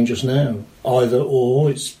you were saying just now. Either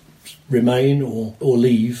or, it's remain or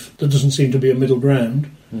leave. There doesn't seem to be a middle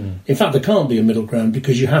ground. In fact, there can't be a middle ground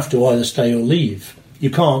because you have to either stay or leave. You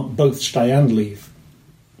can't both stay and leave.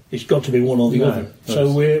 It's got to be one or the other.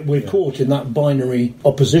 So we're caught in that binary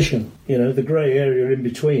opposition. You know, the grey area in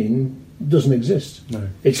between doesn't exist. No.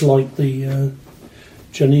 It's like the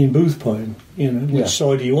Janine Booth poem. You know, which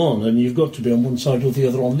side are you on? And you've got to be on one side or the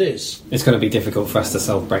other on this. It's going to be difficult for us to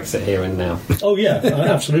solve Brexit here and now. Oh yeah,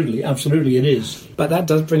 absolutely it is. But that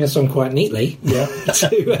does bring us on quite neatly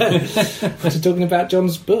to talking about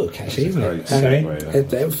John's book, actually, isn't it? Okay.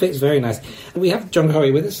 It fits very nice. We have John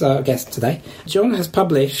Corrie with us, our guest today. John has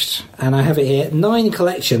published, and I have it here, 9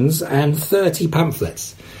 collections and 30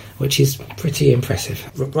 pamphlets, which is pretty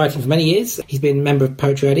impressive. Writing for many years. He's been a member of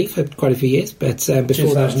Poetry ID for quite a few years, but before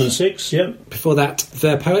 2006, before that,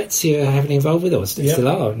 The Poets you're heavily involved with, or still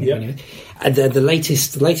are. Anyway. And the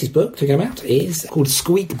latest book to come out is called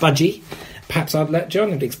Squeak Budgie. Perhaps I'd let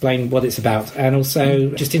John explain what it's about, and also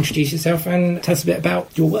just introduce yourself and tell us a bit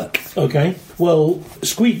about your work. Okay. Well,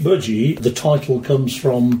 Squeak Budgie, the title comes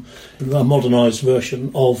from a modernised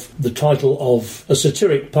version of the title of a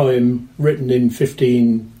satiric poem written in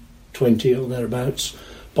 1520 or thereabouts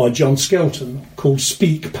by John Skelton called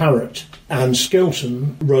Speak Parrot. And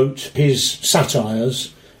Skelton wrote his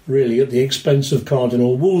satires really at the expense of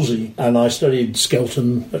Cardinal Wolsey. And I studied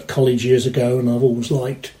Skelton at college years ago, and I've always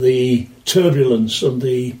liked the turbulence and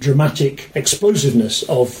the dramatic explosiveness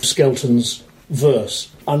of Skelton's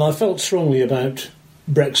verse. And I felt strongly about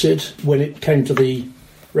Brexit when it came to the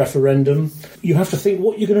referendum. You have to think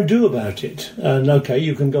what you're going to do about it. And okay,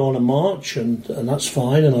 you can go on a march, and that's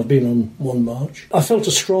fine, and I've been on one march. I felt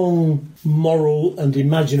a strong moral and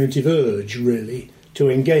imaginative urge, really, to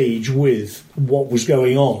engage with what was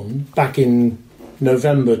going on. Back in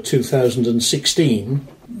November 2016,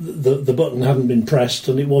 the button hadn't been pressed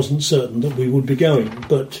and it wasn't certain that we would be going,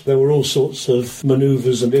 but there were all sorts of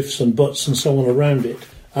manoeuvres and ifs and buts and so on around it.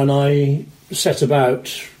 And I set about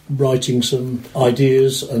writing some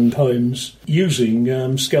ideas and poems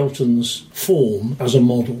using Skelton's form as a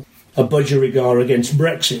model. A budgerigar against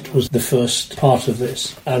Brexit was the first part of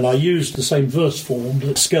this. And I used the same verse form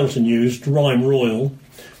that Skelton used, Rhyme Royal,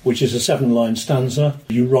 which is a 7-line stanza.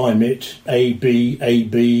 You rhyme it A, B, A,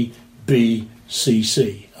 B, B, C,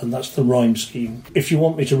 C. And that's the rhyme scheme. If you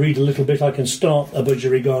want me to read a little bit, I can start a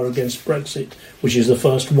budgerigar against Brexit, which is the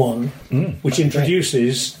first one, which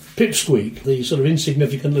introduces Pipsqueak, the sort of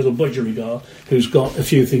insignificant little budgerigar who's got a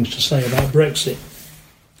few things to say about Brexit.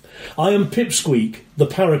 I am Pipsqueak, the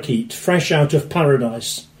parakeet, fresh out of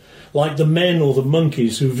paradise, like the men or the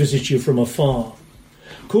monkeys who visit you from afar.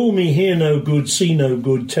 Call me hear no good, see no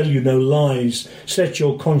good, tell you no lies, set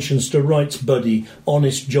your conscience to rights, buddy,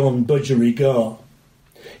 honest John Budgerigar.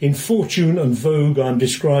 In Fortune and Vogue I'm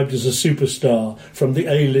described as a superstar from the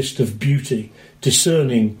A-list of beauty,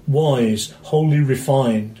 discerning, wise, wholly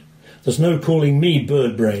refined. There's no calling me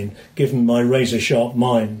birdbrain, given my razor-sharp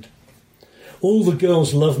mind. All the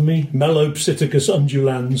girls love me, Melopsittacus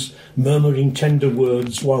undulans, murmuring tender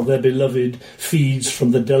words while their beloved feeds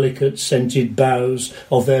from the delicate scented boughs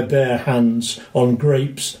of their bare hands on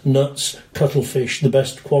grapes, nuts, cuttlefish, the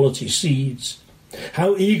best quality seeds.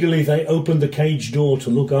 How eagerly they open the cage door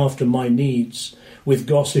to look after my needs, with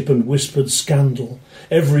gossip and whispered scandal,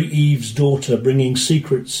 every Eve's daughter bringing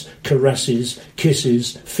secrets, caresses,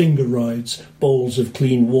 kisses, finger rides, bowls of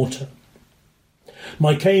clean water.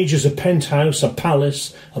 My cage is a penthouse, a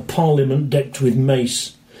palace, a parliament decked with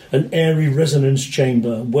mace, an airy resonance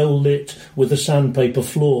chamber, well lit with a sandpaper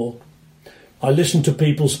floor. I listen to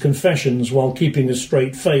people's confessions while keeping a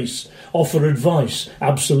straight face, offer advice,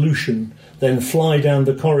 absolution, then fly down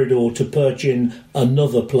the corridor to perch in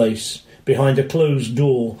another place, behind a closed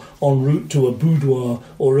door, en route to a boudoir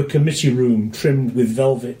or a committee room trimmed with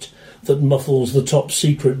velvet that muffles the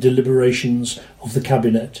top-secret deliberations of the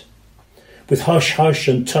cabinet. With hush-hush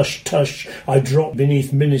and tush-tush I drop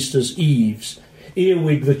beneath ministers' eaves,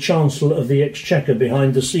 earwig the Chancellor of the Exchequer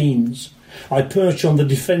behind the scenes. I perch on the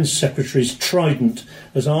Defence Secretary's trident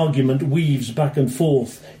as argument weaves back and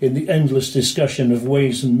forth in the endless discussion of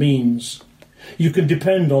ways and means. You can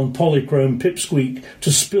depend on Polychrome Pipsqueak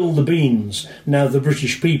to spill the beans now the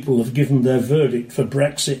British people have given their verdict for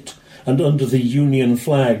Brexit, and under the Union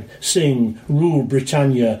flag sing Rule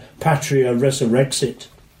Britannia, Patria Resurrexit.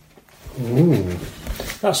 Ooh.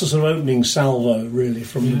 That's a sort of opening salvo, really,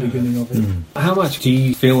 from the beginning of it. How much do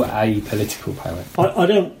you feel a political poet?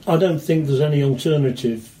 I don't think there's any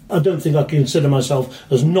alternative. I don't think I consider myself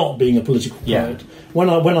as not being a political poet. When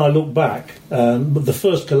I look back, the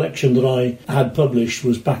first collection that I had published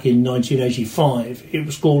was back in 1985. It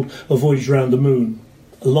was called A Voyage Round the Moon.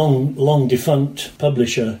 A long defunct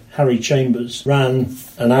publisher, Harry Chambers, ran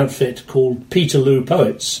an outfit called Peterloo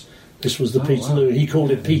Poets. This was the Peterloo. He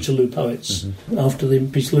called it Peterloo Poets after the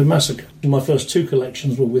Peterloo Massacre. My first two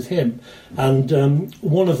collections were with him. And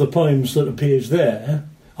one of the poems that appears there,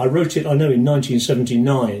 I wrote it, I know, in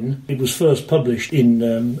 1979. It was first published in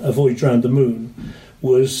A Voyage Round the Moon,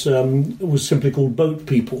 was simply called Boat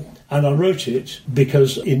People. And I wrote it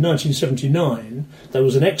because in 1979 there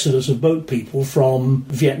was an exodus of boat people from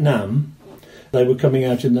Vietnam. They were coming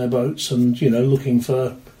out in their boats and, looking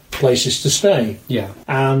for places to stay. Yeah.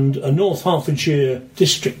 And a North Hertfordshire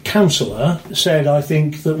district councillor said, I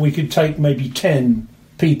think that we could take maybe 10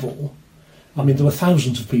 people. I mean, there were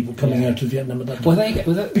thousands of people coming out of Vietnam at that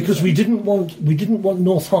time. Because we didn't want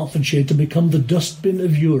North Hertfordshire to become the dustbin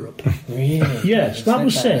of Europe. Really? Yes, that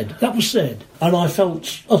was said. That was said. And I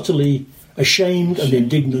felt utterly ashamed and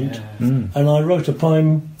indignant. Yeah. And I wrote a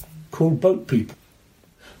poem called Boat People.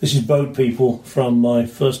 This is Boat People from my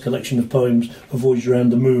first collection of poems, A Voyage Around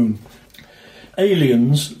the Moon.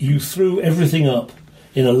 Aliens, you threw everything up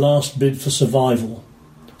in a last bid for survival.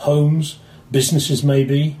 Homes, businesses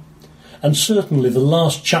maybe, and certainly the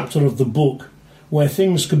last chapter of the book where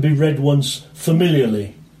things could be read once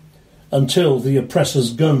familiarly, until the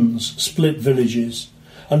oppressor's guns split villages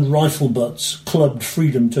and rifle butts clubbed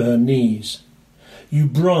freedom to her knees. You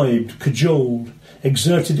bribed, cajoled,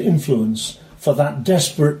 exerted influence for that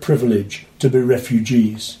desperate privilege to be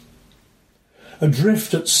refugees.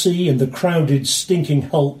 Adrift at sea in the crowded, stinking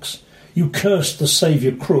hulks, you cursed the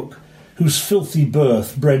saviour crook, whose filthy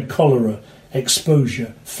birth bred cholera,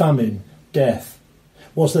 exposure, famine, death.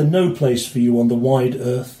 Was there no place for you on the wide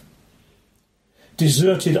earth?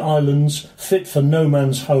 Deserted islands, fit for no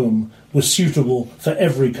man's home, were suitable for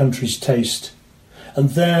every country's taste.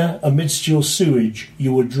 And there, amidst your sewage,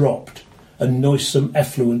 you were dropped, a noisome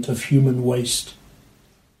effluent of human waste.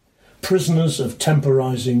 Prisoners of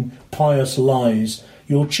temporising, pious lies,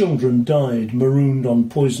 your children died marooned on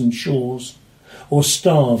poisoned shores, or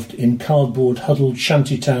starved in cardboard-huddled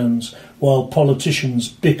shanty-towns while politicians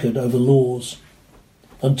bickered over laws,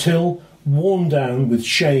 until, worn down with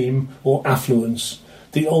shame or affluence,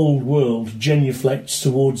 the old world genuflects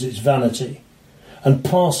towards its vanity, and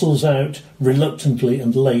parcels out, reluctantly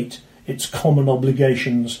and late, its common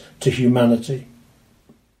obligations to humanity.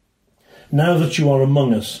 Now that you are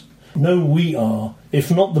among us, know we are,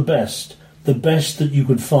 if not the best that you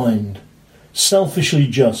could find, selfishly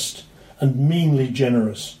just and meanly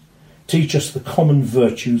generous. Teach us the common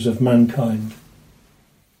virtues of mankind.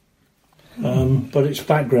 But it's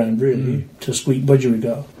background, really, to Squeak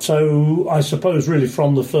Budgerigar. So I suppose, really,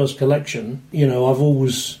 from the first collection, I've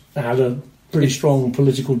always had a pretty strong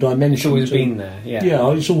political dimension. It's always been there, yeah.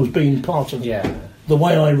 Yeah, it's always been part of the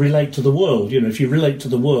way I relate to the world. If you relate to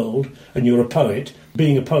the world and you're a poet,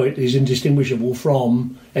 being a poet is indistinguishable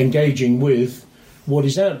from engaging with what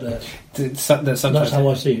is out there. That's how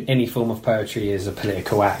I see it. Any form of poetry is a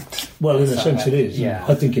political act. Well, in a sense it is. Yeah.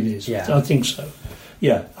 I think it is. Yeah. I think so.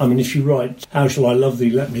 Yeah, I mean, if you write, How Shall I Love Thee,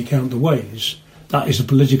 Let Me Count the Ways, that is a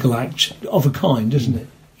political act of a kind, isn't it?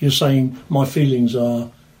 You're saying my feelings are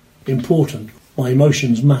important, my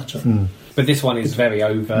emotions matter. But this one is very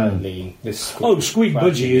overtly... Squeak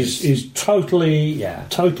Budgie is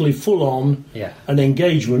totally full on an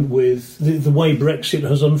engagement with the way Brexit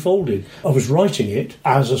has unfolded. I was writing it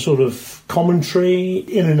as a sort of commentary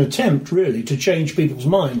in an attempt, really, to change people's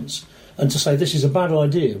minds and to say this is a bad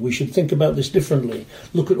idea, we should think about this differently.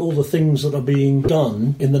 Look at all the things that are being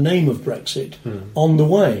done in the name of Brexit on the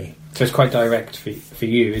way. So it's quite direct for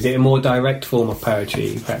you. Is it a more direct form of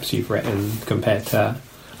poetry perhaps you've written compared to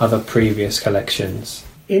other previous collections?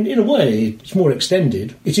 In a way, it's more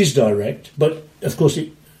extended. It is direct, but of course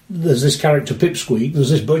there's this character Pipsqueak,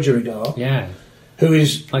 there's this Budgerigar, who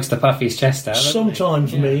is Likes to puff his chest out. doesn't he?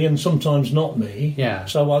 sometimes me and sometimes not me. Yeah.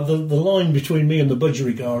 So the line between me and the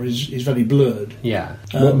budgerigar is very blurred. Yeah.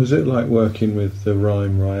 What was it like working with the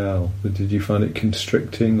rhyme royale? Did you find it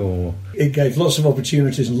constricting or...? It gave lots of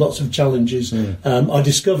opportunities and lots of challenges. I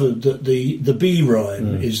discovered that the B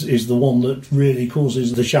rhyme is the one that really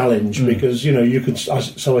causes the challenge because you could.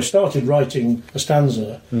 So I started writing a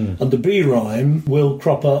stanza, and the B rhyme will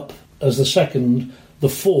crop up as the second, the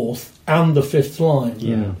fourth, and the fifth line.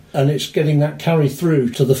 Yeah. And it's getting that carry through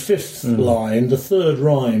to the fifth line, the third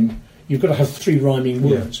rhyme. You've got to have three rhyming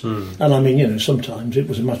words. And I mean, sometimes it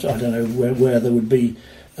was a matter. I don't know where there would be.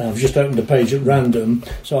 I've just opened a page at random,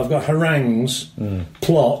 so I've got harangues,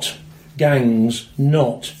 plot, gangs,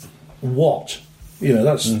 not, what.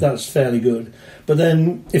 That's fairly good. But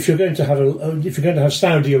then, if you're going to have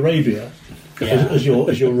Saudi Arabia as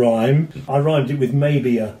your rhyme, I rhymed it with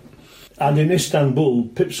maybea. And in Istanbul,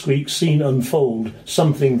 Pipsqueak seen unfold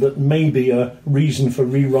something that may be a reason for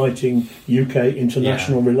rewriting UK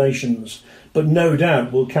international relations, but no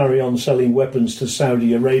doubt will carry on selling weapons to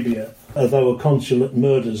Saudi Arabia, although a consulate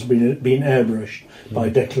murder's been airbrushed by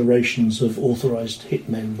declarations of authorised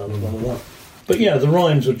hitmen, blah, blah, blah, blah. But yeah, the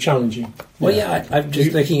rhymes are challenging. Well, I'm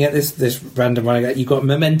just looking at this random one. You've got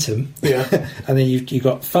momentum, and then you've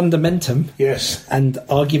got fundamentum, yes, and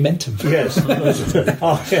argumentum. Yes.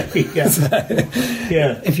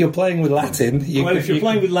 Yeah. If you're playing with Latin, if you're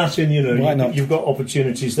playing with Latin, why not? You've got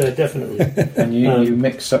opportunities there, definitely. And you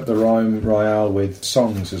mix up the rhyme royale with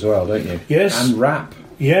songs as well, don't you? Yes. And rap.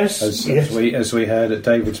 Yes, as we heard at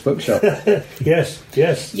David's bookshop. Yes.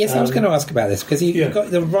 Yes, I was going to ask about this because you've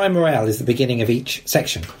got the rhyme morale is the beginning of each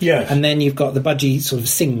section. Yes. And then you've got the budgie sort of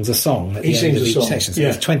sings a song at the end of each section. So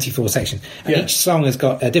there's 24 sections, and each song has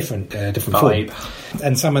got a different vibe. Form.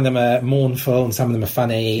 And some of them are mournful, and some of them are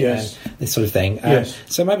funny, and this sort of thing.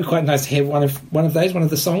 So it might be quite nice to hear one of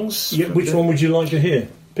the songs. Yeah, which one would you like to hear?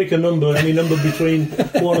 Pick a number, any number between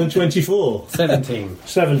 1 and 24. 17.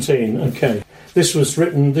 17. Okay. This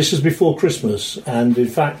was before Christmas, and in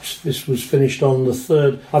fact, this was finished on the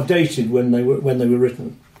 3rd. I've dated when they were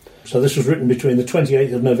written. So this was written between the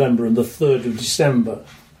 28th of November and the 3rd of December.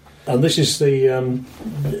 And this is the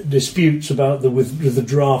disputes about the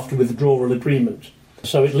draft withdrawal agreement.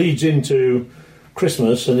 So it leads into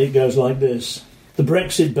Christmas, and it goes like this. The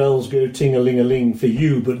Brexit bells go ting-a-ling-a-ling for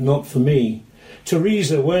you, but not for me.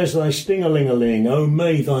 Theresa, where's thy sting-a-ling-a-ling? Oh,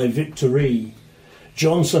 may thy victory.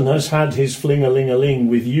 Johnson has had his fling-a-ling-a-ling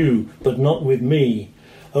with you, but not with me.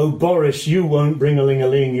 Oh, Boris, you won't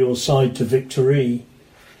bring-a-ling-a-ling your side to victory.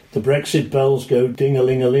 The Brexit bells go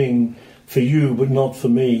ding-a-ling-a-ling for you, but not for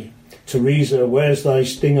me. Theresa, where's thy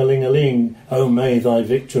sting-a-ling-a-ling? Oh, may thy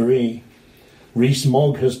victory.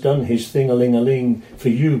 Rees-Mogg has done his thing-a-ling-a-ling for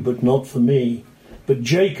you, but not for me. But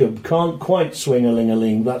Jacob can't quite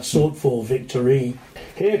swing-a-ling-a-ling, that's sought for victory.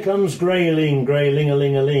 Here comes Grayling,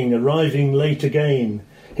 Grayling-a-ling-a-ling, arriving late again.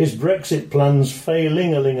 His Brexit plans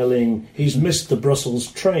failing-a-ling-a-ling, he's missed the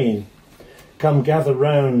Brussels train. Come gather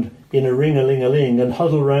round in a ring-a-ling-a-ling and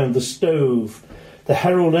huddle round the stove. The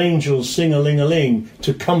herald angels sing-a-ling-a-ling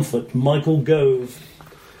to comfort Michael Gove.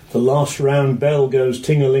 The last round bell goes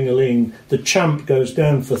ting-a-ling-a-ling, the champ goes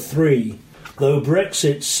down for 3. Though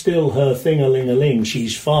Brexit's still her thing-a-ling-a-ling,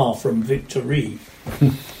 she's far from victory.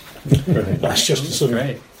 That's just a sort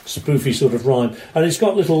of spoofy sort of rhyme. And it's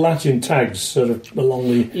got little Latin tags sort of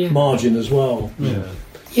along the margin as well.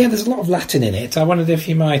 Yeah, there's a lot of Latin in it. I wondered if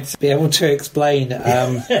you might be able to explain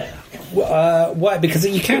why, because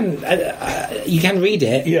you can read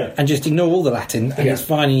it and just ignore all the Latin, and it's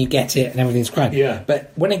fine, and you get it, and everything's great. Yeah.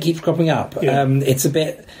 But when it keeps cropping up, it's a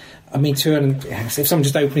bit... I mean, if someone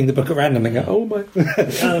just opening the book at random and go, oh my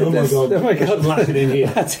God, Latin in here.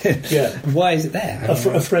 Latin. Yeah. Why is it there?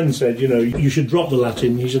 A friend said, you should drop the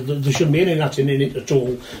Latin. He said there shouldn't be any Latin in it at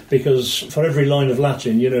all, because for every line of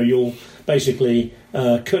Latin, you'll basically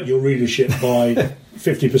cut your readership by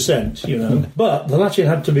 50%, But the Latin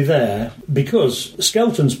had to be there because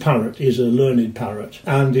Skelton's parrot is a learned parrot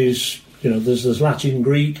and is... there's Latin,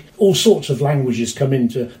 Greek, all sorts of languages come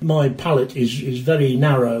into... My palette is very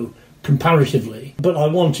narrow comparatively, but I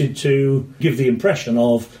wanted to give the impression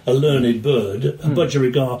of a learned bird. A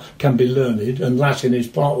budgerigar can be learned, and Latin is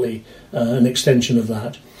partly an extension of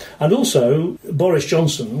that. And also, Boris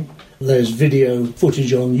Johnson, there's video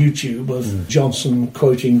footage on YouTube of Johnson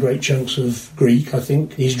quoting great chunks of Greek, I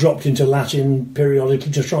think. He's dropped into Latin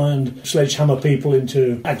periodically to try and sledgehammer people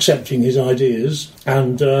into accepting his ideas.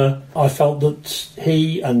 And I felt that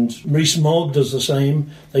he and Rees-Mogg does the same.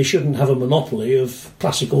 They shouldn't have a monopoly of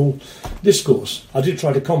classical discourse. I did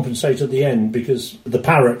try to compensate at the end because the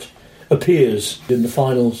parrot appears in the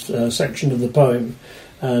final section of the poem.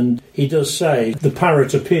 And he does say the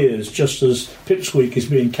parrot appears just as Pipsqueak is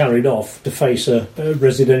being carried off to face a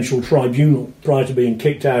residential tribunal prior to being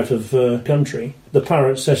kicked out of country. The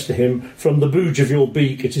parrot says to him, "From the booge of your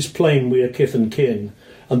beak it is plain we are kith and kin,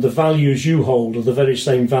 and the values you hold are the very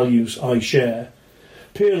same values I share.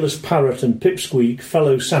 Peerless parrot and Pipsqueak,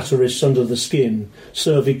 fellow satirists under the skin,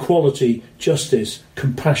 serve equality, justice,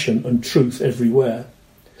 compassion and truth everywhere.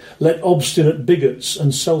 Let obstinate bigots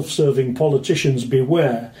and self-serving politicians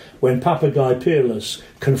beware when Papagaio Peerless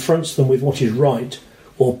confronts them with what is right,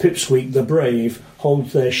 or Pipsqueak the brave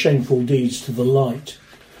holds their shameful deeds to the light.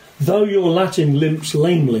 Though your Latin limps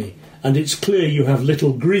lamely, and it's clear you have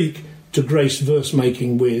little Greek to grace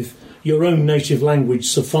verse-making with, your own native language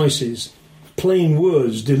suffices. Plain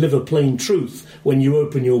words deliver plain truth when you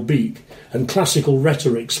open your beak, and classical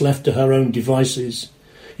rhetoric's left to her own devices.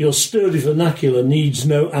 Your sturdy vernacular needs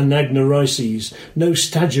no anagnorices, no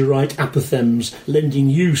stagirite apothegms lending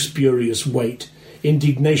you spurious weight.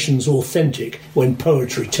 Indignation's authentic when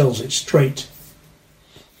poetry tells it straight."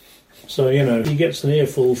 So, he gets an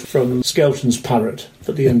earful from Skelton's parrot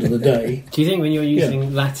at the end of the day. Do you think when you're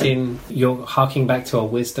using Latin, you're harking back to a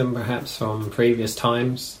wisdom perhaps from previous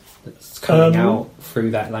times that's coming out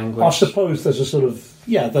through that language? I suppose there's a sort of,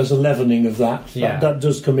 there's a leavening of that. Yeah. That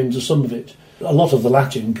does come into some of it. A lot of the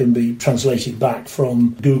Latin can be translated back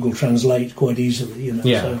from Google Translate quite easily,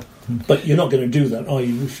 So, but you're not going to do that, are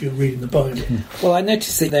you, if you're reading the poem? Well, I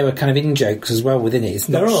noticed that there were kind of in-jokes as well within it. It's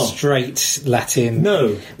not There are. straight Latin.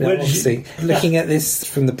 No. Now, obviously, looking at this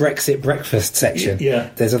from the Brexit breakfast section,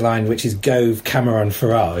 there's a line which is Gove Cameron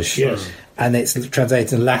Farage. Yes. And it's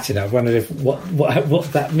translated in Latin. I wondered if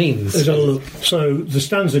what that means. Let's have a look. So the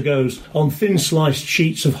stanza goes, "On thin sliced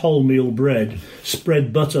sheets of wholemeal bread,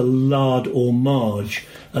 spread butter, lard or marge,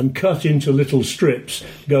 and cut into little strips,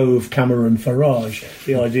 Gove Cameron Farage,"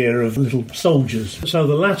 the idea of little soldiers. So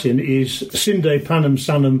the Latin is "Sinde panem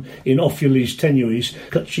sanum in ofulis tenuis,"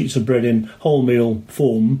 cut sheets of bread in wholemeal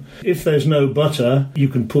form. If there's no butter, you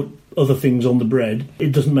can put other things on the bread.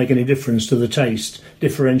 It doesn't make any difference to the taste.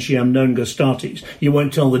 Differentiam non gustatis. You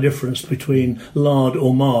won't tell the difference between lard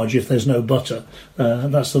or marge if there's no butter.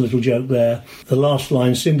 That's the little joke there. The last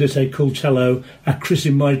line, "Sindite cultello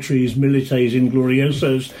acrisimitris milites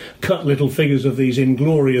ingloriosos," cut little figures of these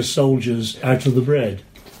inglorious soldiers out of the bread.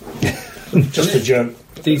 Just a joke.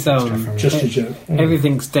 These Just a joke.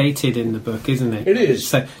 Everything's dated in the book, isn't it? It is.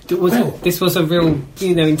 So this was a real,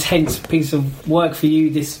 intense piece of work for you.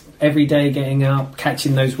 This every day getting up,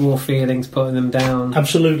 catching those raw feelings, putting them down.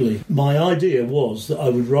 Absolutely. My idea was that I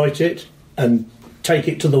would write it and take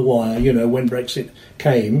it to the wire. When Brexit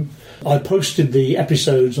came, I posted the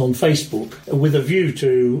episodes on Facebook with a view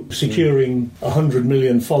to securing 100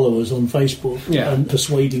 million followers on Facebook and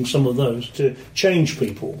persuading some of those to change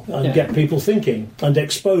people and get people thinking and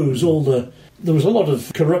expose all the... There was a lot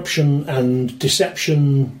of corruption and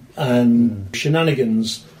deception and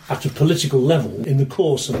shenanigans at a political level in the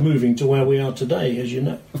course of moving to where we are today, as you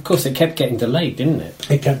know. Of course, it kept getting delayed, didn't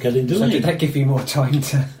it? It kept getting delayed. So did that give you more time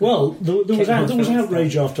to... Well, there was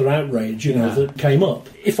outrage after outrage, that came up.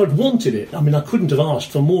 If I'd wanted it, I couldn't have asked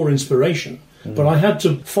for more inspiration. But I had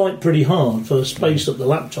to fight pretty hard for space at the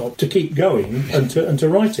laptop to keep going and to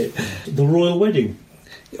write it. The royal wedding.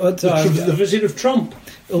 The visit of Trump.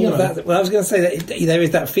 All of that. Well, I was going to say that there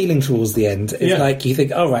is that feeling towards the end. It's like you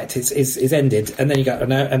think, "Oh, right, it's ended," and then you go, "Oh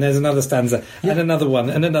no!" And there's another stanza, and another one,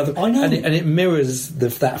 and another. I know, and it mirrors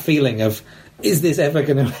that feeling of, "Is this ever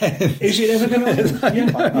going to end? Is it ever going to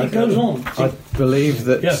end?" It goes on. I believe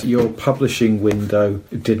that your publishing window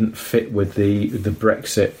didn't fit with the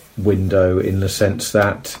Brexit window in the sense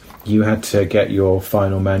that you had to get your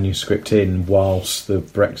final manuscript in whilst the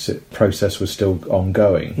Brexit process was still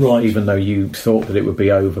ongoing, right? Even though you thought that it would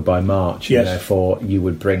be over by March, yes. And therefore you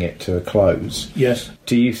would bring it to a close. Yes.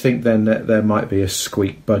 Do you think then that there might be a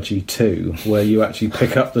Squeak Budgie 2, where you actually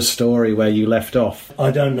pick up the story where you left off?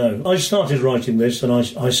 I don't know. I started writing this, and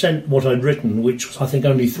I sent what I'd written, which was I think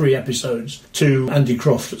only 3 episodes, to Andy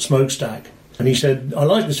Croft at Smokestack, and he said, "I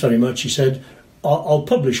like this very much." He said, I'll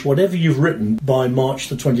publish whatever you've written by March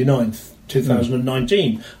the 29th,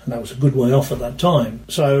 2019. And that was a good way off at that time.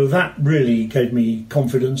 So that really gave me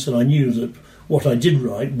confidence, and I knew that what I did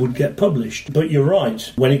write would get published. But you're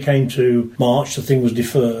right. When it came to March, the thing was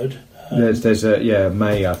deferred. There's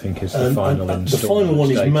May, I think, is the final installment. The final one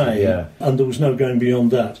is May, and there was no going beyond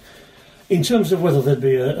that. In terms of whether there'd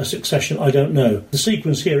be a succession, I don't know. The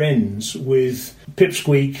sequence here ends with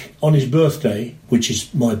Pipsqueak on his birthday, which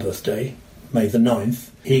is my birthday, May the 9th.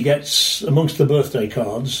 He gets, amongst the birthday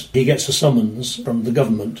cards, he gets a summons from the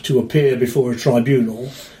government to appear before a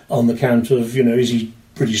tribunal on the count of, is he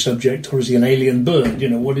British subject or is he an alien bird?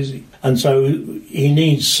 What is he? And so he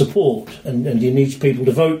needs support and he needs people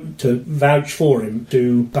to vouch for him,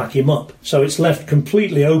 to back him up. So it's left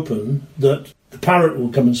completely open that the parrot will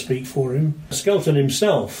come and speak for him. Skelton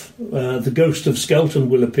himself, the ghost of Skelton,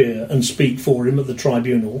 will appear and speak for him at the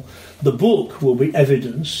tribunal. The book will be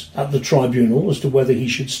evidence at the tribunal as to whether he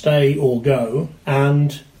should stay or go,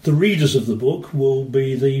 and the readers of the book will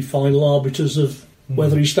be the final arbiters of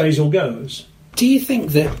whether he stays or goes. Do you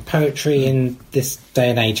think that poetry in this day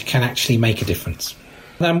and age can actually make a difference?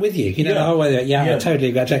 I'm with you. I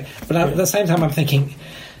totally agree. But at the same time, I'm thinking,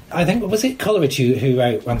 was it Coleridge who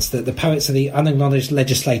wrote once that the poets are the unacknowledged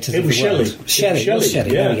legislators of the world? It was Shelley.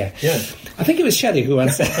 There we go. Yeah. I think it was Shelley who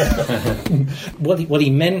once said what he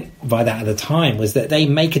meant by that at the time was that they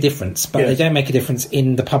make a difference, but they don't make a difference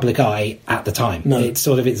in the public eye at the time. No. It's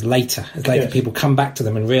later. It's later people come back to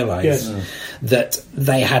them and realise that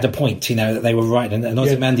they had a point, that they were right. And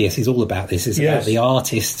Ozymandias is all about this. It's about the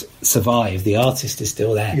artist survived. The artist is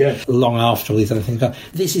still there long after all these other things go.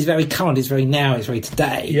 This is very current. It's very now. It's very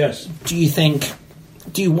today. Yes.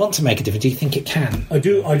 Do you want to make a difference? Do you think it can? I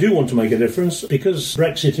do want to make a difference because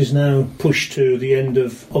Brexit is now pushed to the end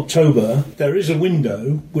of October. There is a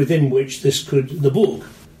window within which the book,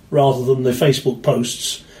 rather than the Facebook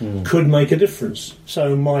posts, could make a difference.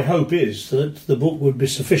 So my hope is that the book would be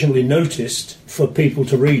sufficiently noticed for people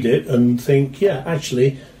to read it and think,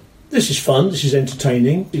 actually, this is fun, this is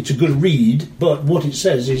entertaining, it's a good read, but what it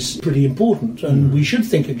says is pretty important and we should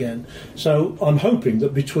think again. So I'm hoping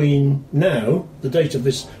that between now, the date of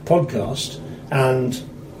this podcast, and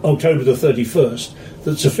October the 31st,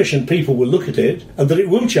 that sufficient people will look at it and that it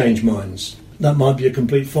will change minds. That might be a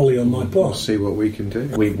complete folly on my part. We'll see what we can do.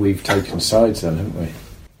 We've taken sides then, haven't we?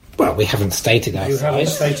 Well, we haven't stated our sides. Haven't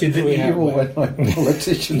stated that you all went like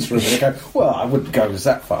politicians for a minute go, well, I wouldn't go as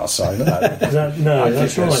that far side. No, I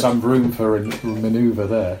that's think there's right. some room for manoeuvre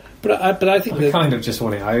there. But I think I kind of just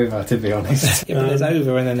want it over, to be honest. But there's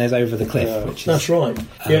over and then there's over the cliff. Which that's right,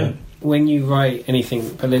 When you write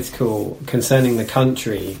anything political concerning the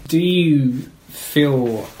country, do you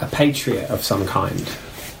feel a patriot of some kind?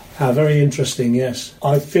 Very interesting, yes.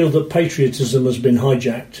 I feel that patriotism has been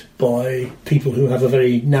hijacked by people who have a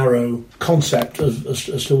very narrow concept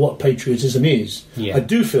as to what patriotism is. Yeah. I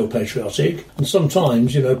do feel patriotic, and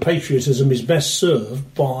sometimes, patriotism is best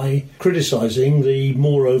served by criticising the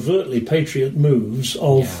more overtly patriot moves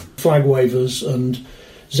of flag wavers and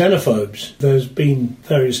xenophobes. There's been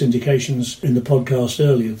various indications in the podcast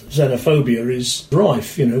earlier that xenophobia is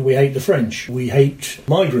rife. We hate the French. We hate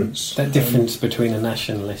migrants. That difference between a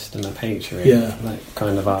nationalist and a patriot. That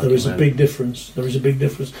kind of argument. There is a big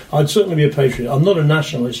difference. I'd certainly be a patriot. I'm not a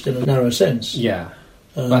nationalist in a narrow sense. Yeah.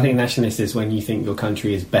 But I think nationalist is when you think your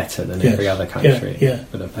country is better than every other country.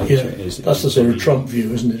 But a patriot is... That's the sort of Trump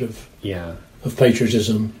view, isn't it, of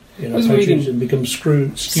patriotism. Patriotism becomes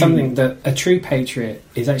skewed. Something that a true patriot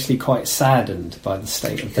is actually quite saddened by the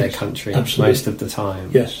state of their country most of the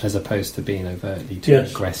time, as opposed to being overtly too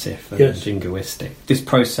aggressive and jingoistic. This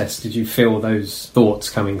process, did you feel those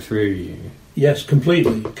thoughts coming through you? Yes,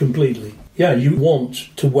 completely. Yeah, you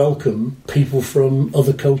want to welcome people from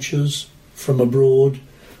other cultures, from abroad,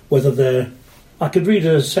 whether they're... I could read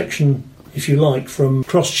a section, if you like, from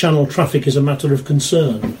Cross-Channel Traffic is a Matter of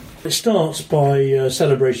Concern. It starts by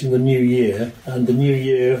celebrating the New Year, and the New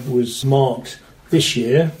Year was marked this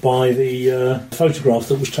year by the photograph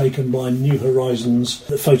that was taken by New Horizons,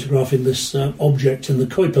 photographing this object in the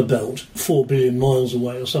Kuiper Belt, 4 billion miles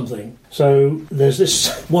away or something. So there's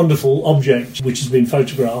this wonderful object which has been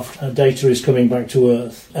photographed, data is coming back to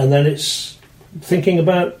Earth, and then it's thinking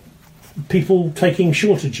about people taking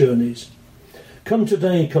shorter journeys. Come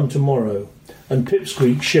today, come tomorrow, and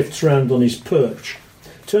Pipsqueak shifts round on his perch,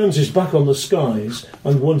 turns his back on the skies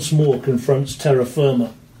and once more confronts terra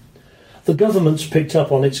firma. The government's picked up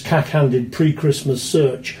on its cack-handed pre-Christmas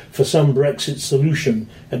search for some Brexit solution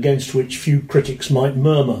against which few critics might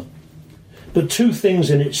murmur. But two things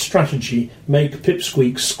in its strategy make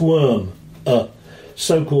Pipsqueak squirm. A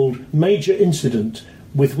so-called major incident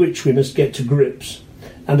with which we must get to grips,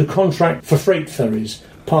 and a contract for freight ferries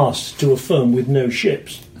passed to a firm with no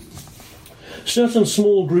ships. Certain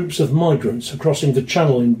small groups of migrants are crossing the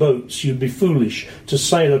channel in boats you'd be foolish to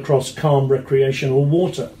sail across calm recreational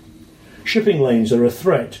water. Shipping lanes are a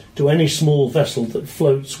threat to any small vessel that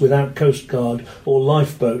floats without Coast Guard or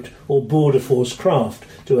lifeboat or Border Force craft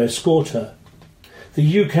to escort her.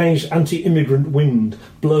 The UK's anti-immigrant wind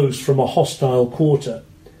blows from a hostile quarter,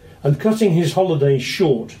 and cutting his holidays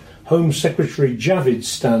short, Home Secretary Javid's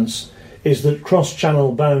stance is that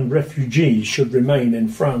cross-channel bound refugees should remain in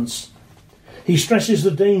France. He stresses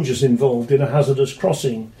the dangers involved in a hazardous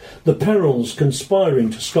crossing, the perils conspiring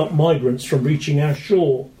to stop migrants from reaching our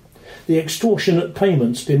shore, the extortionate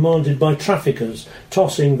payments demanded by traffickers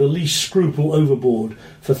tossing the least scruple overboard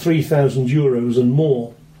for €3,000 and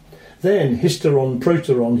more. Then, hysteron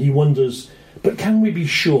proteron, he wonders, but can we be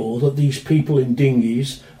sure that these people in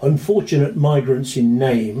dinghies, unfortunate migrants in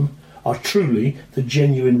name, are truly the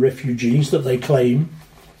genuine refugees that they claim?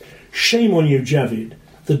 Shame on you, Javid.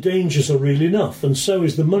 The dangers are real enough, and so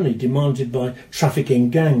is the money demanded by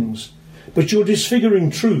trafficking gangs. But you're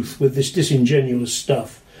disfiguring truth with this disingenuous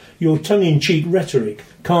stuff. Your tongue-in-cheek rhetoric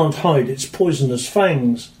can't hide its poisonous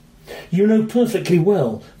fangs. You know perfectly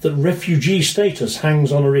well that refugee status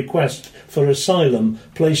hangs on a request for asylum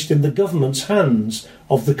placed in the government's hands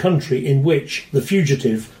of the country in which the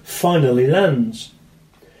fugitive finally lands.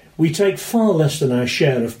 We take far less than our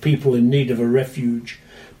share of people in need of a refuge,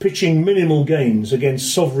 pitching minimal gains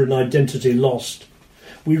against sovereign identity lost.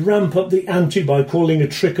 We ramp up the ante by calling a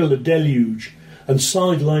trickle a deluge and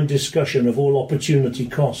sideline discussion of all opportunity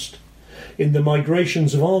cost. In the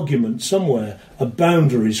migrations of argument, somewhere a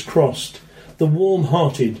boundary is crossed. The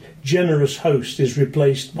warm-hearted, generous host is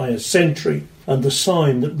replaced by a sentry, and the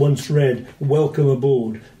sign that once read, "Welcome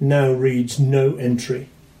aboard," now reads, "No entry."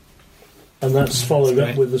 And that's followed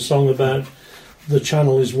up with the song about the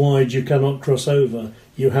channel is wide, you cannot cross over,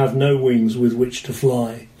 you have no wings with which to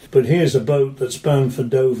fly. But here's a boat that's bound for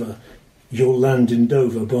Dover, you'll land in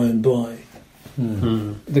Dover by and by.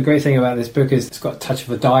 The great thing about this book is it's got a touch of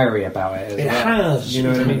a diary about it as well. It has. You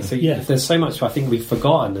know what I mean? So there's so much I think we've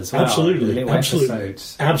forgotten as well. Absolutely. Little Absolutely.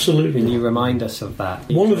 episodes. Absolutely. And you remind us of that.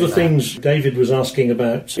 One of the things David was asking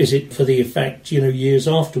about, is it for the effect, years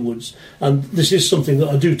afterwards? And this is something that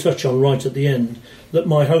I do touch on right at the end, that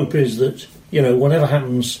my hope is that, whatever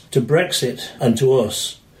happens to Brexit and to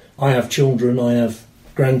us, I have children, I have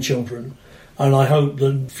grandchildren, and I hope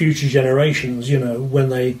that future generations, when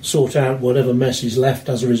they sort out whatever mess is left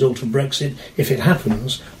as a result of Brexit, if it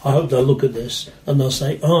happens, I hope they'll look at this and they'll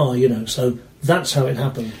say, so that's how it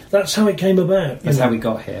happened. That's how it came about. That's how we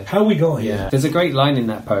got here. How we got here. Yeah. There's a great line in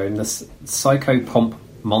that poem, the psychopomp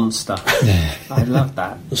monster. I love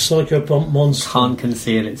that. The psychopomp monster. Can't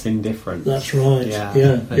conceal its indifference. That's right.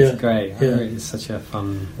 That's great. Yeah. It's such a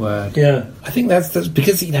fun word. Yeah. I think that's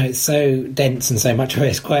because it's so dense and so much of it.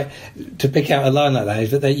 It's quite to pick out a line like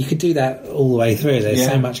that. But you could do that all the way through. There's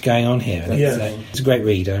so much going on here. It's a great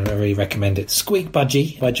read. I really recommend it. Squeak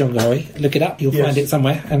Budgie by John Gahori. Look it up. You'll find it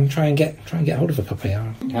somewhere, and try and get hold of a copy.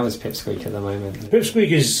 How is Pipsqueak at the moment?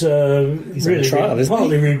 Pipsqueak is really trial,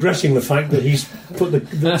 partly regretting the fact that he's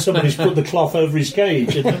somebody's put the cloth over his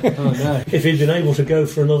cage. If he'd been able to go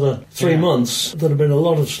for another 3 months, there'd have been a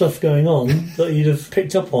lot of stuff going on that he'd have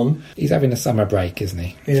picked up on. He's having a summer break, isn't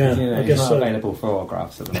he? Yeah, I guess he's not so. available for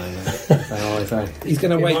autographs at the moment. They always say. He's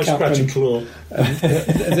going to wake up and claw.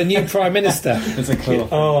 There's a new Prime Minister. There's a claw.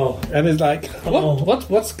 Oh, and it's like,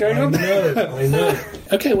 what's going on? I know.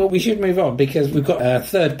 Okay, well, we should move on because we've got a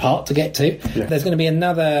third part to get to. Yeah. There's going to be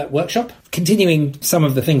another workshop continuing some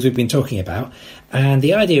of the things we've been talking about. And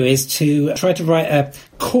the idea is to try to write a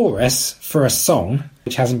chorus for a song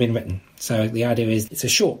which hasn't been written. So the idea is it's a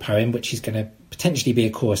short poem which is going to potentially be a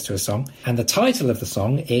chorus to a song. And the title of the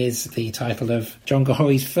song is the title of John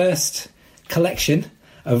Gahori's first collection,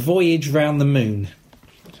 A Voyage Round the Moon.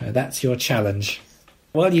 So that's your challenge.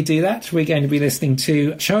 While you do that, we're going to be listening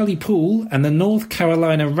to Charlie Poole and the North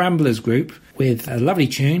Carolina Ramblers Group with a lovely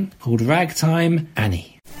tune called Ragtime Annie.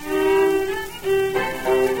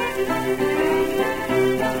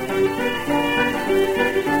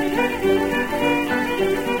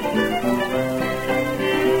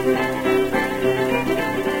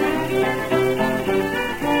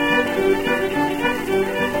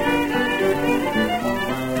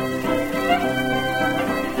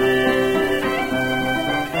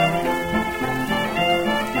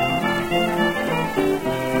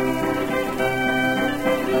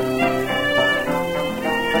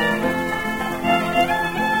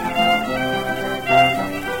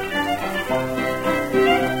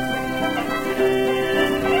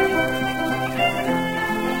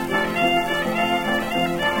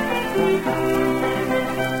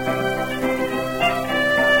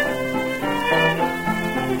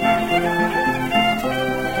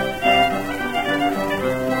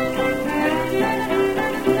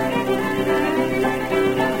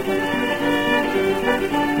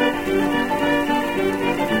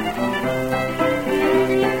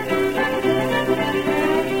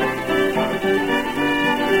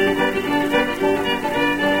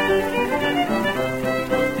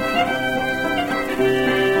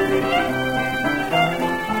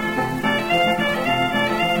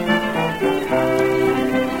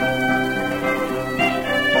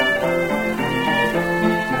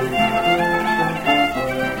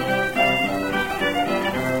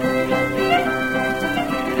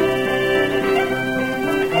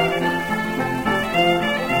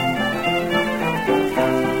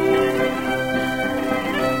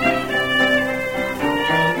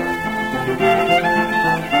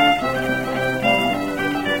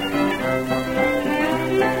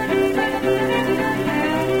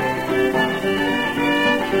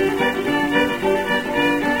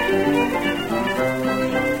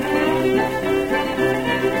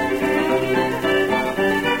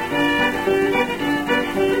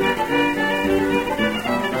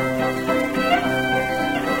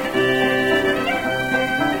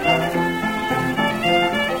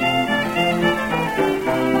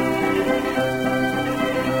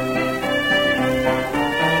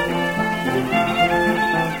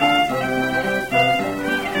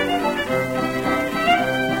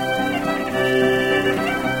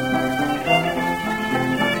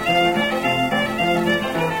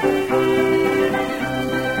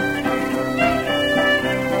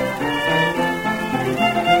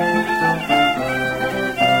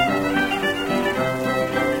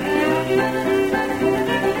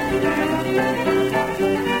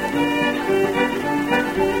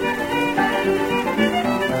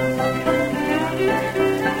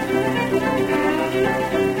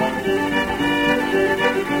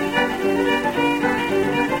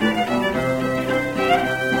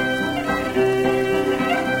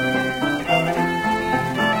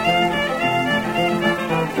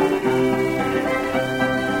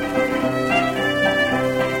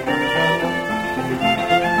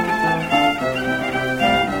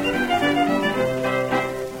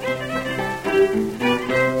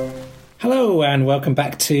 Hello and welcome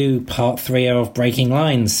back to part 3 of Breaking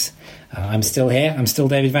Lines. I'm still here, I'm still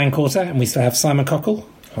David Van Courter, and we still have Simon Cockle.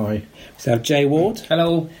 Hi. We still have Jay Ward.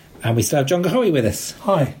 Hello. And we still have John Gahoe with us.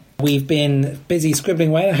 Hi. We've been busy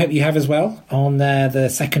scribbling away, I hope you have as well, on the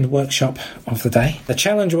second workshop of the day. The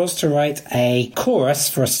challenge was to write a chorus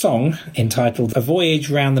for a song entitled A Voyage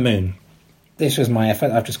Round the Moon. This was my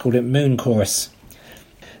effort, I've just called it Moon Chorus.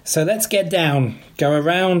 So let's get down, go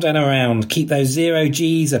around and around, keep those 0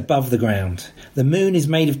 Gs above the ground. The moon is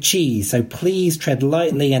made of cheese, so please tread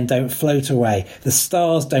lightly and don't float away. The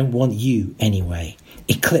stars don't want you anyway.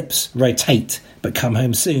 Eclipse, rotate, but come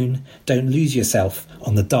home soon. Don't lose yourself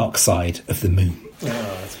on the dark side of the moon. Oh,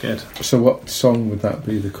 that's good. So what song would that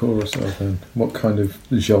be the chorus of then? What kind of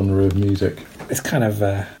genre of music? It's kind of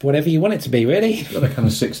whatever you want it to be, really. It's got a kind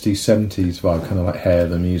of 60s, 70s vibe, kind of like Hair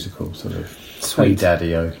the Musical, sort of. Sweet. Hey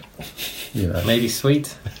Daddy-O. You know. Maybe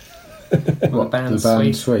Sweet. What, band the band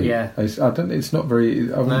Sweet? Sweet? Yeah. It's not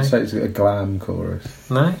very, I wouldn't No. say it's a glam chorus.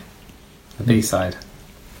 No? A B-side.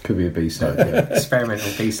 Could be a B-side, yeah.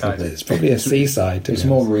 Experimental B-side. It's probably a seaside. It's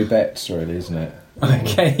more Rubettes, really, isn't it?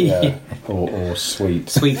 Okay. Yeah. Or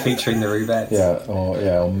Sweet. Sweet featuring the Rubettes.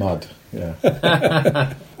 Or Mud. Yeah.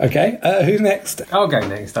 Okay, who's next? I'll go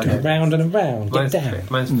next. Go round and around, get down.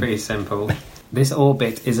 Mine's pretty simple. This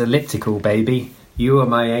orbit is elliptical, baby. You are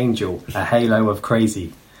my angel, a halo of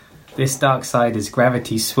crazy. This dark side is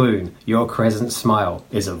gravity swoon. Your crescent smile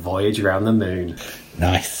is a voyage round the moon.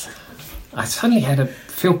 Nice. I suddenly had a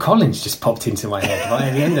Phil Collins just popped into my head right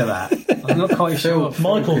at the end of that. I'm not quite sure.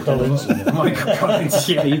 Michael Collins. Michael Collins,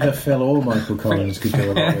 yeah. Either Phil or Michael Collins could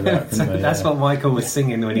go along with that, couldn't they? That's what Michael was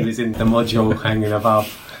singing when he was in the module hanging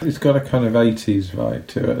above. It's got a kind of 80s vibe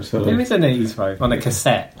to it, sort There of is an 80s vibe on a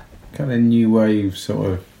cassette. kind of new wave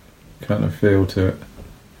sort of kind of feel to it.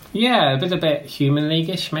 Yeah, a bit Human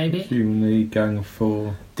League-ish, maybe. Human League, Gang of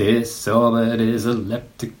Four. This orbit is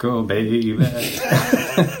elliptical, baby. Was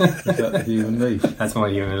that the Human League? That's my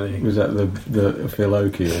Human League. Was that the Phil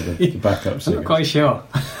Oakey or the backup I'm singer? not quite sure.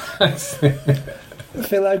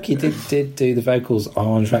 Phil Oakey did do the vocals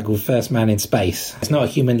on a track called First Man in Space. It's not a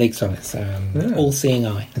Human League song, it's All Seeing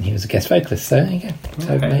Eye, and he was a guest vocalist, so there you go.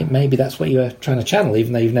 So Okay. maybe that's what you were trying to channel,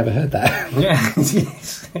 even though you've never heard that.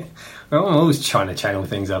 Yeah. Well, I'm always trying to channel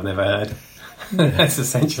things I've never heard. That's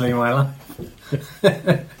essentially my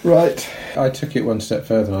life. Right. I took it one step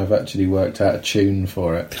further and I've actually worked out a tune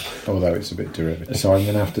for it, although it's a bit derivative. So I'm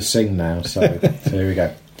going to have to sing now, so here we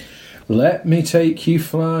go. Let me take you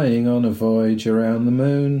flying on a voyage around the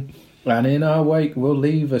moon, and in our wake we'll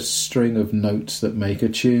leave a string of notes that make a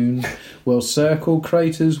tune. We'll circle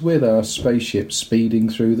craters with our spaceship speeding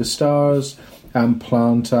through the stars, and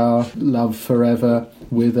plant our love forever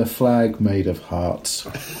with a flag made of hearts.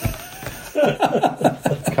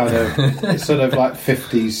 Kind of, sort of like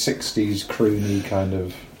 50s, 60s croony kind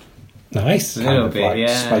of, Nice. A little kind of bit, like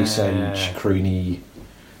yeah. space age croony.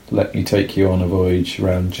 Let me take you on a voyage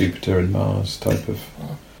around Jupiter and Mars type of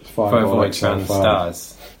Voyage round the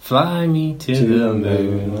stars. Fly me to the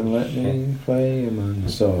moon. and let me play among the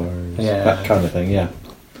stars. Yeah. That kind of thing, yeah.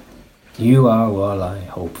 You are all I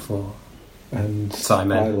hope for. And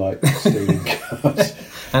Simon. I like stealing cars.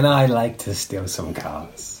 And I like to steal some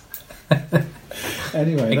cars.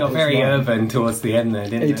 Anyway, It got that very was mine. urban towards the end there,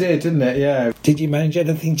 didn't it? It did, didn't it? Yeah. Did you manage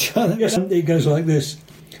anything, John? Yes, it goes like this.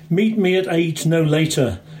 Meet me at 8, no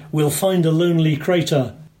later. We'll find a lonely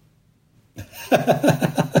crater. Yeah,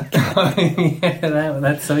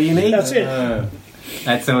 that's all you need. That's it.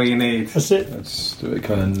 That's all you need. That's it. That's a bit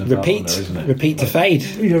kind of Nirvana, Repeat. isn't it? Repeat to fade.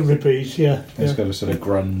 You don't repeat, yeah. It's got a sort of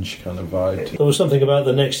grunge kind of vibe to it. There was something about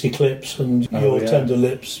the next eclipse and Oh, your yeah. tender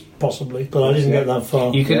lips, possibly, but I didn't get that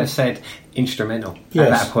far. You could have said instrumental Yes,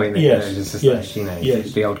 at that point. yes, Just yes, like, you know,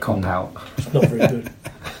 yes. the old cop out. It's not very good.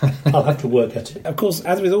 I'll have to work at it. Of course,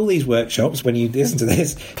 as with all these workshops, when you listen to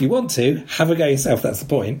this, if you want to, have a go yourself, that's the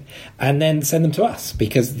point, and then send them to us,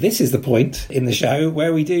 because this is the point in the show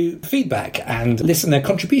where we do feedback and listener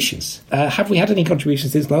contributions. Have we had any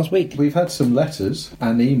contributions since last week? We've had some letters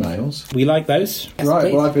and emails. We like those. Yes, Right,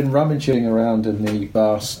 please. well, I've been rummaging around in the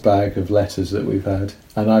vast bag of letters that we've had,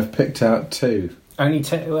 and I've picked out 2. Only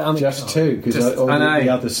two. I mean, Just 2, because all I know. the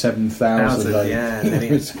other 7,000 Yeah,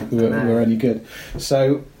 were only good.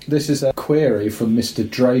 So This is a query from Mr.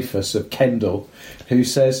 Dreyfus of Kendal, who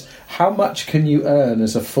says, how much can you earn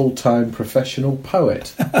as a full-time professional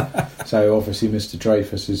poet? So obviously Mr.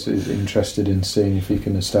 Dreyfus is interested in seeing if he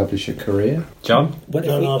can establish a career. John?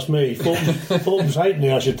 Don't ask me. Fulton's hate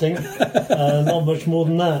me, I should think. Not much more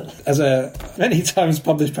than that. As a many times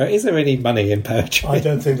published poet, is there any money in poetry? I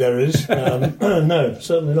don't think there is. No,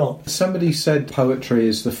 certainly not. Somebody said poetry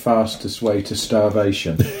is the fastest way to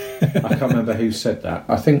starvation. I can't remember who said that.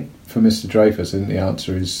 I think for Mr. Dreyfus, I think the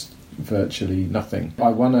answer is virtually nothing. I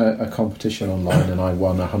won a competition online and I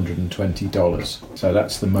won $120. So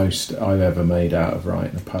that's the most I've ever made out of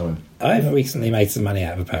writing a poem. I've recently made some money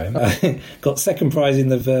out of a poem. I got second prize in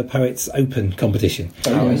the Poets Open competition.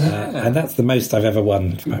 And that's the most I've ever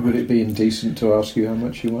won. Would it be indecent to ask you how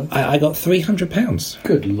much you won? I got £300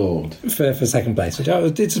 Good Lord. for second place,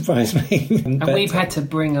 which did surprise me. And we've had to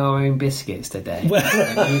bring our own biscuits today. Well,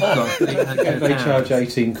 You've got £300. They charge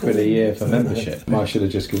 £18 a year for membership. I should have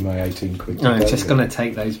just given my £18. No, I'm just going to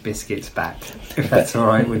take those biscuits back, if that's all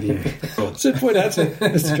right with you. to point out to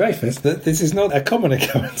Mr. Dreyfus that this is not a common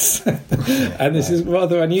occurrence. And this is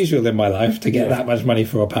rather unusual in my life to get that much money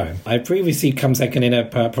for a poem. I previously come second in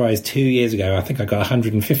a prize 2 years ago. I think I got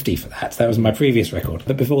 150 for that. That was my previous record.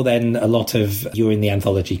 But before then, a lot of you're in the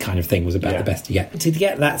anthology kind of thing was about the best you get. To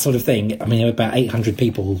get that sort of thing, I mean, about 800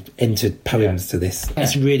 people entered poems to this.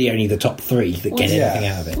 It's really only the top 3 that get anything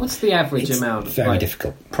out of it. What's the average It's amount of very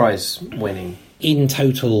difficult. prize winning? In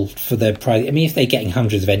total for the prize, I mean, if they're getting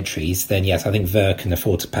hundreds of entries, then yes, I think Ver can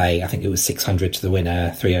afford to pay. I think it was 600 to the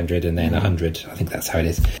winner, 300 and then 100. I think that's how it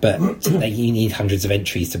is. But you need hundreds of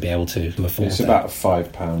entries to be able to afford It's that. about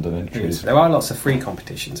 £5 an entry. There are lots of free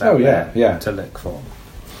competitions out there to look for.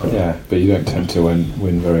 Yeah, but you don't tend to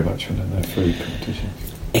win very much when they're free competitions.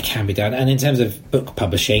 It can be done. And in terms of book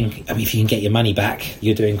publishing, I mean, if you can get your money back,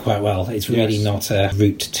 you're doing quite well. It's really not a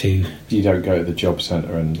route to... You don't go to the job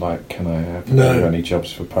centre and can I have any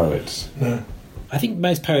jobs for poets? No. I think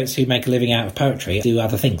most poets who make a living out of poetry do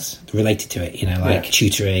other things related to it, like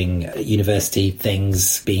tutoring, university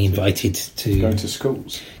things, being invited to... Going to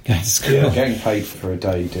schools. Going to school. Yeah. Getting paid for a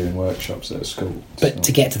day doing workshops at a school. But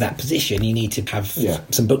to get to that position, you need to have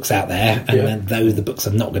some books out there, and then though the books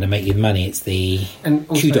are not going to make you money, it's the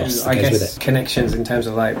kudos that goes with it. Connections in terms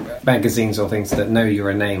of like magazines or things that know you're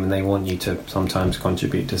a name and they want you to sometimes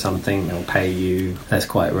contribute to something, they'll pay you. That's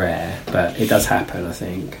quite rare, but it does happen, I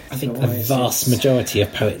think. I think the vast majority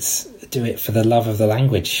of poets do it for the love of the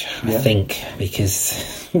language, I think,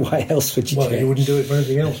 because why else would you do it? Well, you wouldn't do it for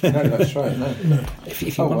anything else. No, that's right, no. If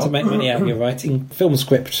you want to make money out of your writing, film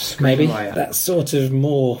scripts, maybe. That's sort of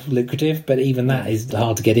more lucrative, but even that is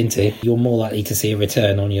hard to get into. You're more likely to see a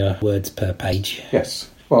return on your words per page. Yes.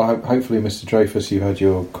 Well, hopefully, Mr. Dreyfus, you had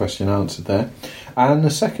your question answered there. And the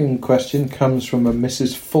second question comes from a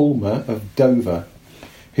Mrs. Fulmer of Dover,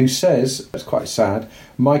 who says, it's quite sad,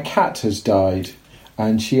 my cat has died,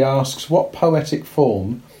 and she asks what poetic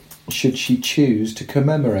form should she choose to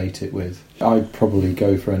commemorate it with. I'd probably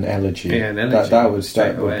go for an elegy. Yeah, an elegy.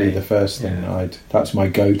 That would be the first thing. That's my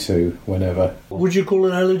go-to whenever. Would you call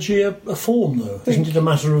an elegy a form, though? Isn't it a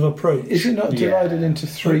matter of approach? Is it not divided into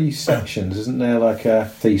 3 sections? Isn't there like a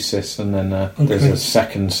thesis and then there's a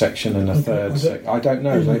second section and a third section? I don't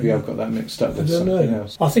know. Maybe I've got that mixed up with something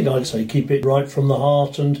else. I think I'd say keep it right from the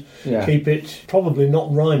heart and keep it probably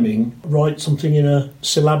not rhyming. Write something in a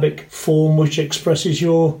syllabic form which expresses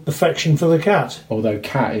your affection for the cat. Although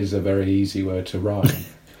cat is a very easy word to rhyme.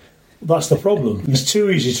 That's the problem. It's too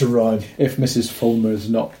easy to rhyme. If Mrs. Fulmer is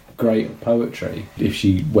not great at poetry, if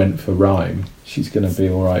she went for rhyme, she's going to be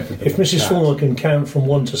all right with it. If Mrs. Fulmer can count from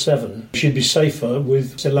 1 to 7, she'd be safer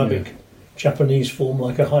with syllabic. Japanese form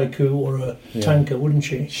like a haiku or a tanka, wouldn't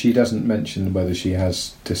she? She doesn't mention whether she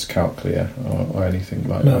has dyscalculia or anything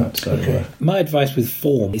like that. So, my advice with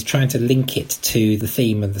form is trying to link it to the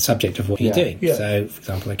theme and the subject of what you're doing. Yeah. So, for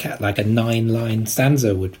example, like a 9-line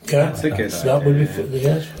stanza would... That's a good idea. That would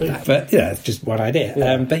be... But, it's just one idea.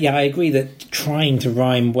 But, I agree that trying to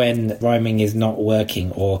rhyme when rhyming is not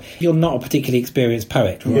working, or you're not a particularly experienced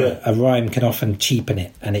poet, a rhyme can often cheapen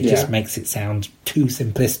it, and it just makes it sound too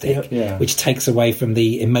simplistic, which takes away from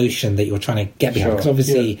the emotion that you're trying to get behind. Because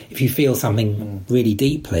obviously, if you feel something really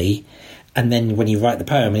deeply, and then when you write the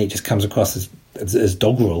poem and it just comes across as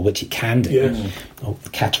doggerel, which it can do, or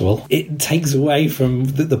caterwaull, it takes away from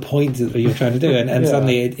the point that you're trying to do, and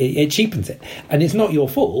suddenly it cheapens it. And it's not your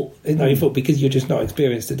fault. It's not your fault because you're just not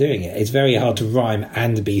experienced at doing it. It's very hard to rhyme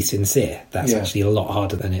and be sincere. That's actually a lot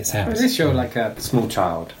harder than it sounds. Unless you're like a small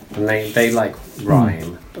child and they like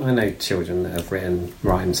rhyme, I know children that have written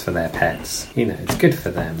rhymes for their pets. You know, it's good for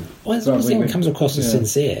them. Well, as long as it comes across as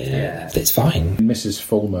sincere, it's fine. Mrs.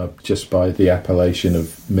 Fulmer, just by the appellation of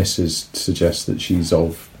Mrs., suggests that she's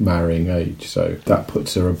of marrying age, so that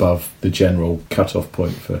puts her above the general cut-off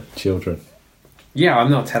point for children. Yeah,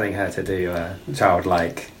 I'm not telling her to do a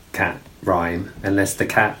childlike cat rhyme unless the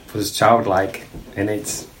cat was childlike in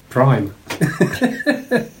its prime.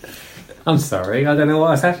 I'm sorry, I don't know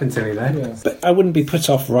what has happened to me there. Yeah. But I wouldn't be put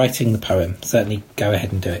off writing the poem. Certainly go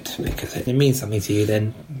ahead and do it, because if it means something to you,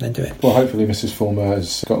 then do it. Well, hopefully Mrs. Fulmer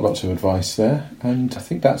has got lots of advice there, and I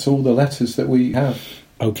think that's all the letters that we have.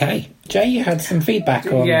 Okay. Jay, you had some feedback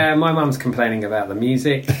on... Yeah, my mum's complaining about the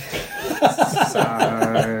music.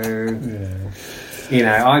 You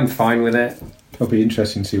know, I'm fine with it. It'll be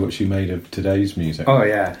interesting to see what she made of today's music. Oh,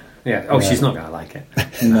 yeah. Oh, she's not going to like it.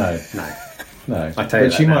 No. I tell you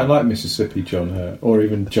but she now. might like Mississippi John Hurt, or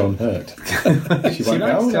even John Hurt. She might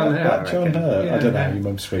likes John Hurt, that John Hurt. Yeah. I don't know how your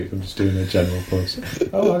mum speaks. I'm just doing a general voice.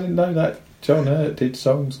 Oh, I didn't know that John Hurt did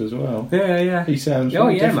songs as well. Yeah. He sounds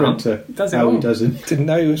very different to how he doesn't. Didn't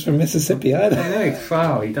know he was from Mississippi either. No,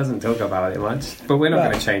 well, he doesn't talk about it much. But we're not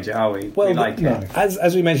going to change it, are we? Well, we like it.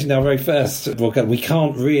 As we mentioned in our very first podcast, we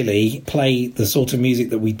can't really play the sort of music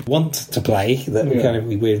that we want to play, that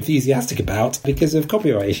we're enthusiastic about, because of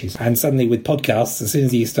copyright issues. And suddenly with podcasts, as soon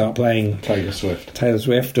as you start playing Taylor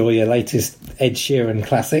Swift or your latest Ed Sheeran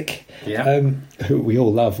classic, who we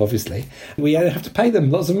all love, obviously, we have to pay them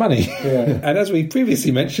lots of money. Yeah. And as we previously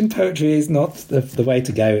mentioned, poetry is not the way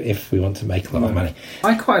to go if we want to make a lot of money.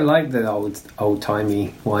 I quite like the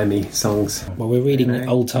old-timey, wimey songs. Well, we're reading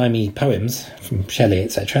old-timey poems from Shelley,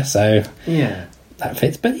 etc., so that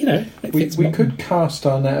fits. But, it fits. We could cast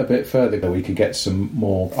our net a bit further. We could get some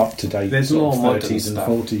more up-to-date There's more 30s and stuff.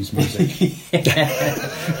 40s music.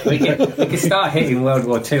 We could start hitting World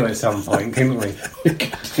War II at some point, couldn't we?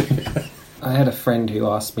 I had a friend who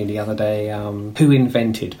asked me the other day, who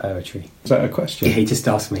invented poetry? Is that a question? Yeah, he just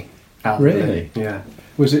asked me. Really? Yeah.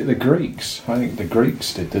 Was it the Greeks? I think the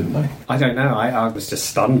Greeks did, didn't they? I don't know. I was just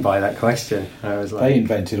stunned by that question. I was like, They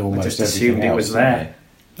invented almost I just everything assumed it was there.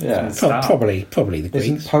 Yeah. Probably the Greeks.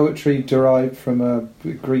 Isn't poetry derived from a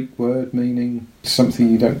Greek word meaning something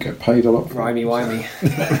you don't get paid a lot for? Rhymey-wimey.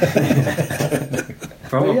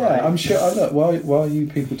 Well, yeah, I'm sure. Look, while you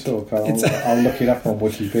people talk, I'll look it up on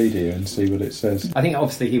Wikipedia and see what it says. I think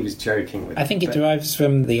obviously he was joking with I think it derives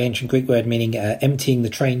from the ancient Greek word meaning emptying the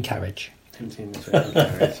train carriage. Emptying the train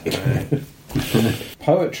carriage.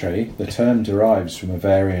 Poetry, the term derives from a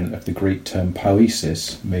variant of the Greek term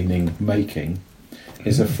poiesis, meaning making,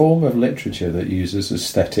 is a form of literature that uses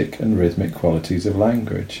aesthetic and rhythmic qualities of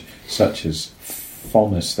language, such as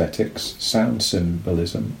phonaesthetics, sound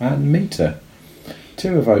symbolism, and metre,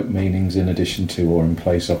 to evoke meanings in addition to or in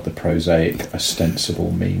place of the prosaic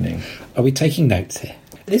ostensible meaning. Are we taking notes here?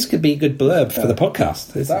 This could be a good blurb for the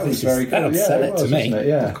podcast. That was very good. That would sell it to me.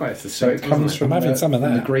 Yeah. Quite So it comes from I'm having some of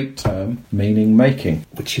that. the Greek term meaning making.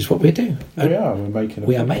 Which is what we do. We're making a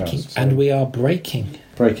We are podcast, making, so and we are breaking.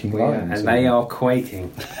 breaking lines. And they are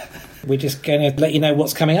quaking. We're just going to let you know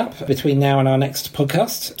what's coming up between now and our next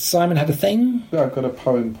podcast. Simon had a thing. I've got a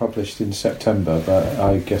poem published in September, but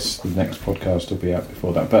I guess the next podcast will be out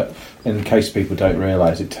before that. But in case people don't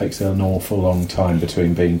realise, it takes an awful long time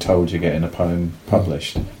between being told you're getting a poem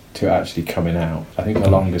published to actually coming out. I think the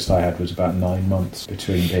longest I had was about 9 months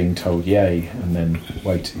between being told yay and then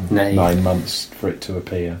waiting 9 months for it to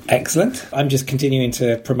appear. Excellent. I'm just continuing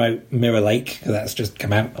to promote Mirror Lake, because that's just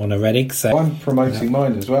come out on a Redding. So I'm promoting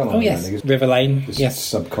mine as well. Oh yes, River Lane. Just Yes,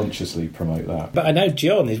 subconsciously promote that. but I know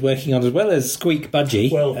John is working on, as well as Squeak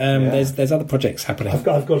Budgie. Well, there's other projects happening. I've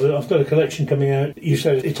got a collection coming out. You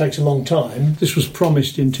said it takes a long time. This was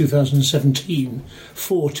promised in 2017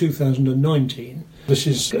 for 2019. This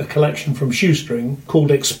is a collection from Shoestring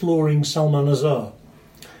called Exploring Salmanazar.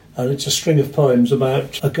 And it's a string of poems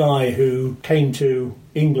about a guy who came to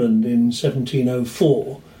England in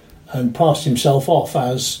 1704 and passed himself off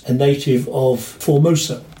as a native of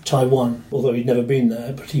Formosa, Taiwan, although he'd never been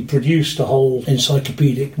there. But he produced a whole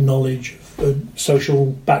encyclopedic knowledge of social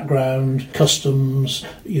background, customs,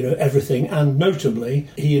 everything. And notably,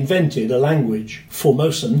 he invented a language,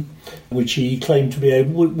 Formosan, which he claimed to be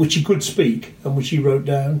able, which he could speak and which he wrote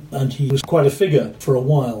down, and he was quite a figure for a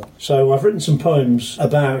while. So I've written some poems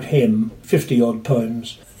about him, 50-odd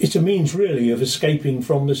poems. It's a means, really, of escaping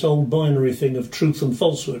from this old binary thing of truth and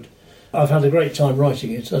falsehood. I've had a great time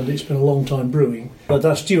writing it, and it's been a long time brewing. But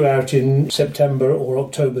that's due out in September or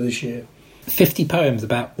October this year. 50 poems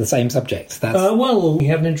about the same subject. That's Well, he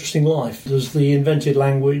had an interesting life. There's the invented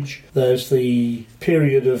language, there's the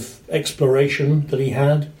period of exploration that he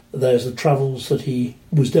had, There's the travels that he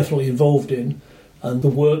was definitely involved in, and the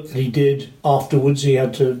work that he did afterwards. He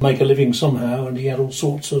had to make a living somehow, and he had all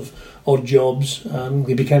sorts of odd jobs.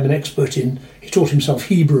 He became an expert he taught himself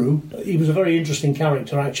Hebrew. He was a very interesting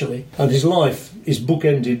character, actually, and his life is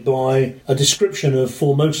bookended by a description of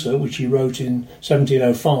Formosa, which he wrote in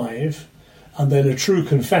 1705, and then a true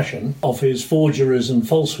confession of his forgeries and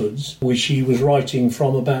falsehoods, which he was writing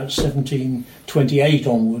from about 1728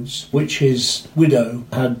 onwards, which his widow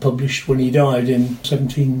had published when he died in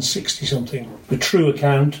 1760-something. A true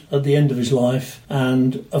account at the end of his life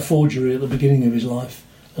and a forgery at the beginning of his life.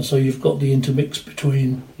 And so you've got the intermix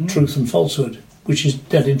between truth and falsehood, which is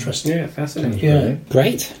dead interesting. Yeah, fascinating. Yeah.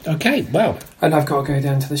 Great. Okay, well. And I've got to go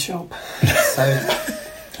down to the shop. So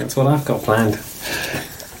that's what I've got planned.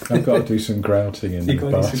 I've got to do some grouting in the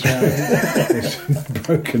bathroom. There's some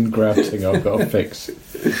broken grouting I've got to fix.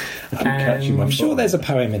 I'm sure there's a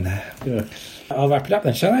poem in there. Yeah. I'll wrap it up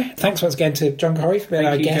then, shall I? Thanks once again to John Corrie for being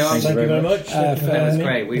our Thank you, guest. John. Thank you very much. That was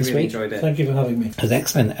great. We this really week. enjoyed it. Thank you for having me. It was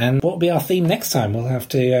excellent. And what will be our theme next time? We'll have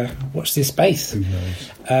to watch this space. Who knows?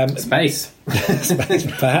 Space. Space,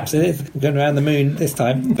 perhaps it is. We're going around the moon this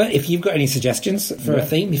time. But if you've got any suggestions for a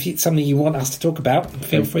theme, if it's something you want us to talk about,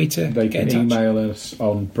 feel free to They get can in touch. email us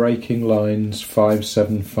on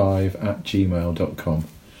breakinglines575@gmail.com,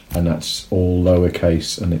 and that's all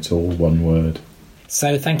lowercase and it's all one word.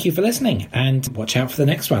 So thank you for listening, and watch out for the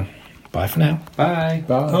next one. Bye for now. Bye.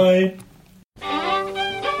 Bye. Bye.